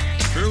cages.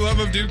 Her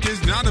love of Duke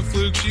is not a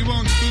fluke. She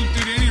won't spook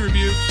due to any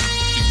rebuke.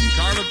 She can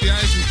carve up the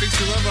ice and fix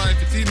her love life.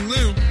 It's Eden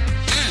Lou.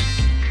 And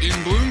in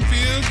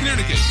Bloomfield,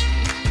 Connecticut,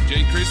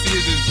 Jay Christie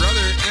is his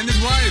brother and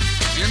his wife.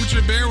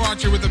 Amateur bear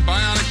watcher with a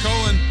bionic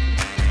colon.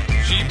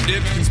 Sheep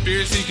dipped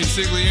conspiracy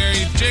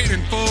consigliere. Jade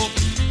in full.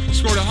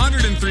 Scored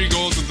 103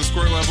 goals at the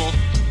squirt level.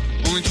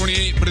 Only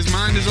 28, but his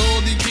mind is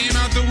old. He came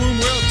out the womb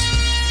wilt.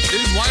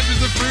 His wife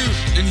is a fruit,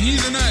 and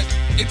he's a nut.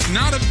 It's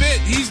not a bit.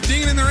 He's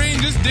dinging in the rain,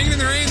 just dinging in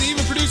the rain. The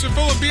evil producer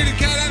full of bearded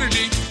cat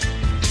energy.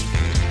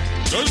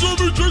 That's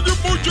what we drinking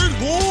for, Jade.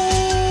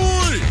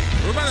 Boy!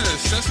 What about a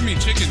sesame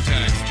chicken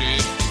tax, Jade?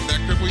 Would that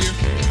cripple you?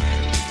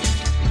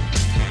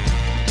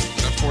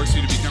 Does that force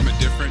you to become a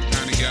different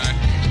kind of guy?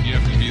 You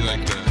have to be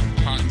like the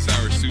hot and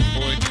sour soup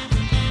boy.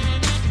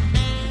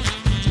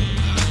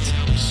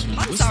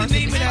 What's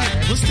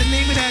the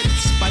name of that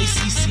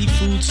spicy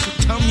seafood soup?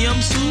 Tom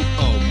Yum soup?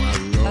 Oh my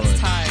lord. That's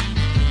Thai.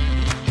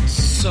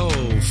 So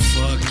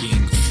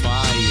fucking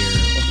fire.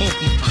 Oh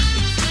my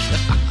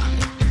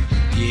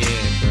god.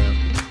 Yeah,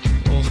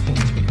 bro. Oh my.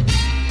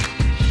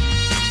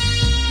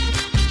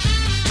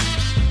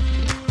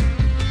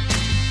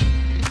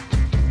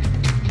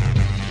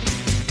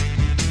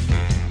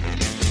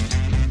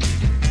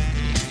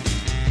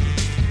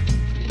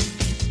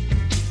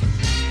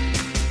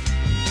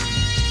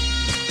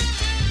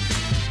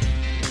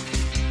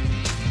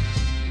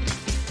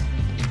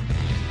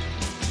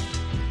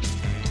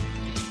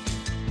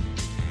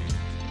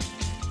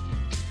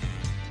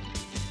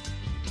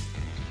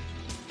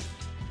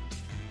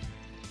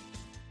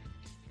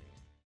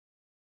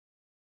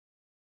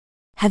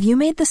 Have you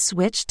made the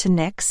switch to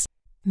Knix?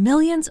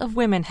 Millions of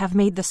women have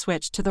made the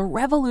switch to the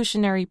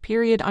revolutionary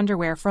period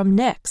underwear from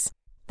Knix.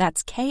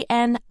 That's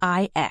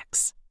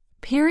Knix.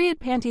 Period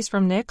panties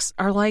from Knix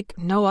are like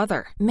no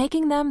other,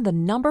 making them the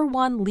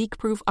 #1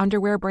 leak-proof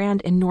underwear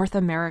brand in North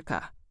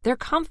America. They're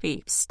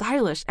comfy,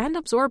 stylish, and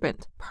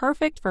absorbent,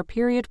 perfect for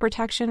period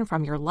protection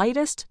from your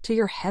lightest to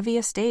your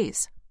heaviest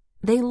days.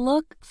 They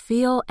look,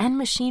 feel, and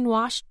machine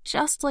wash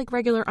just like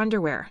regular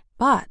underwear,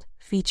 but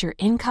feature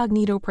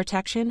incognito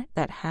protection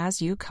that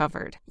has you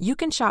covered. You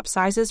can shop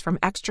sizes from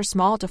extra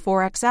small to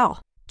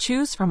 4XL.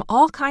 Choose from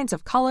all kinds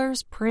of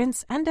colors,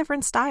 prints, and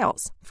different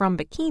styles, from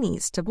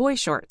bikinis to boy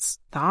shorts,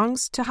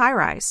 thongs to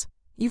high-rise.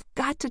 You've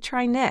got to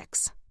try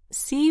Knix.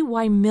 See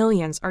why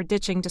millions are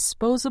ditching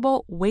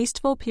disposable,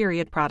 wasteful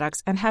period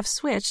products and have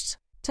switched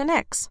to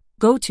Knix.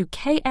 Go to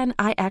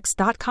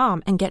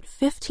knix.com and get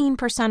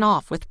 15%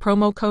 off with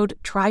promo code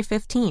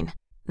TRY15.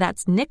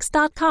 That's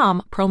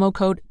Knix.com, promo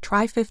code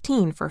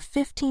TRY15 for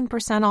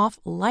 15% off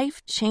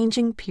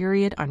life-changing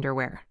period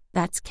underwear.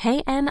 That's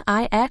knix.com.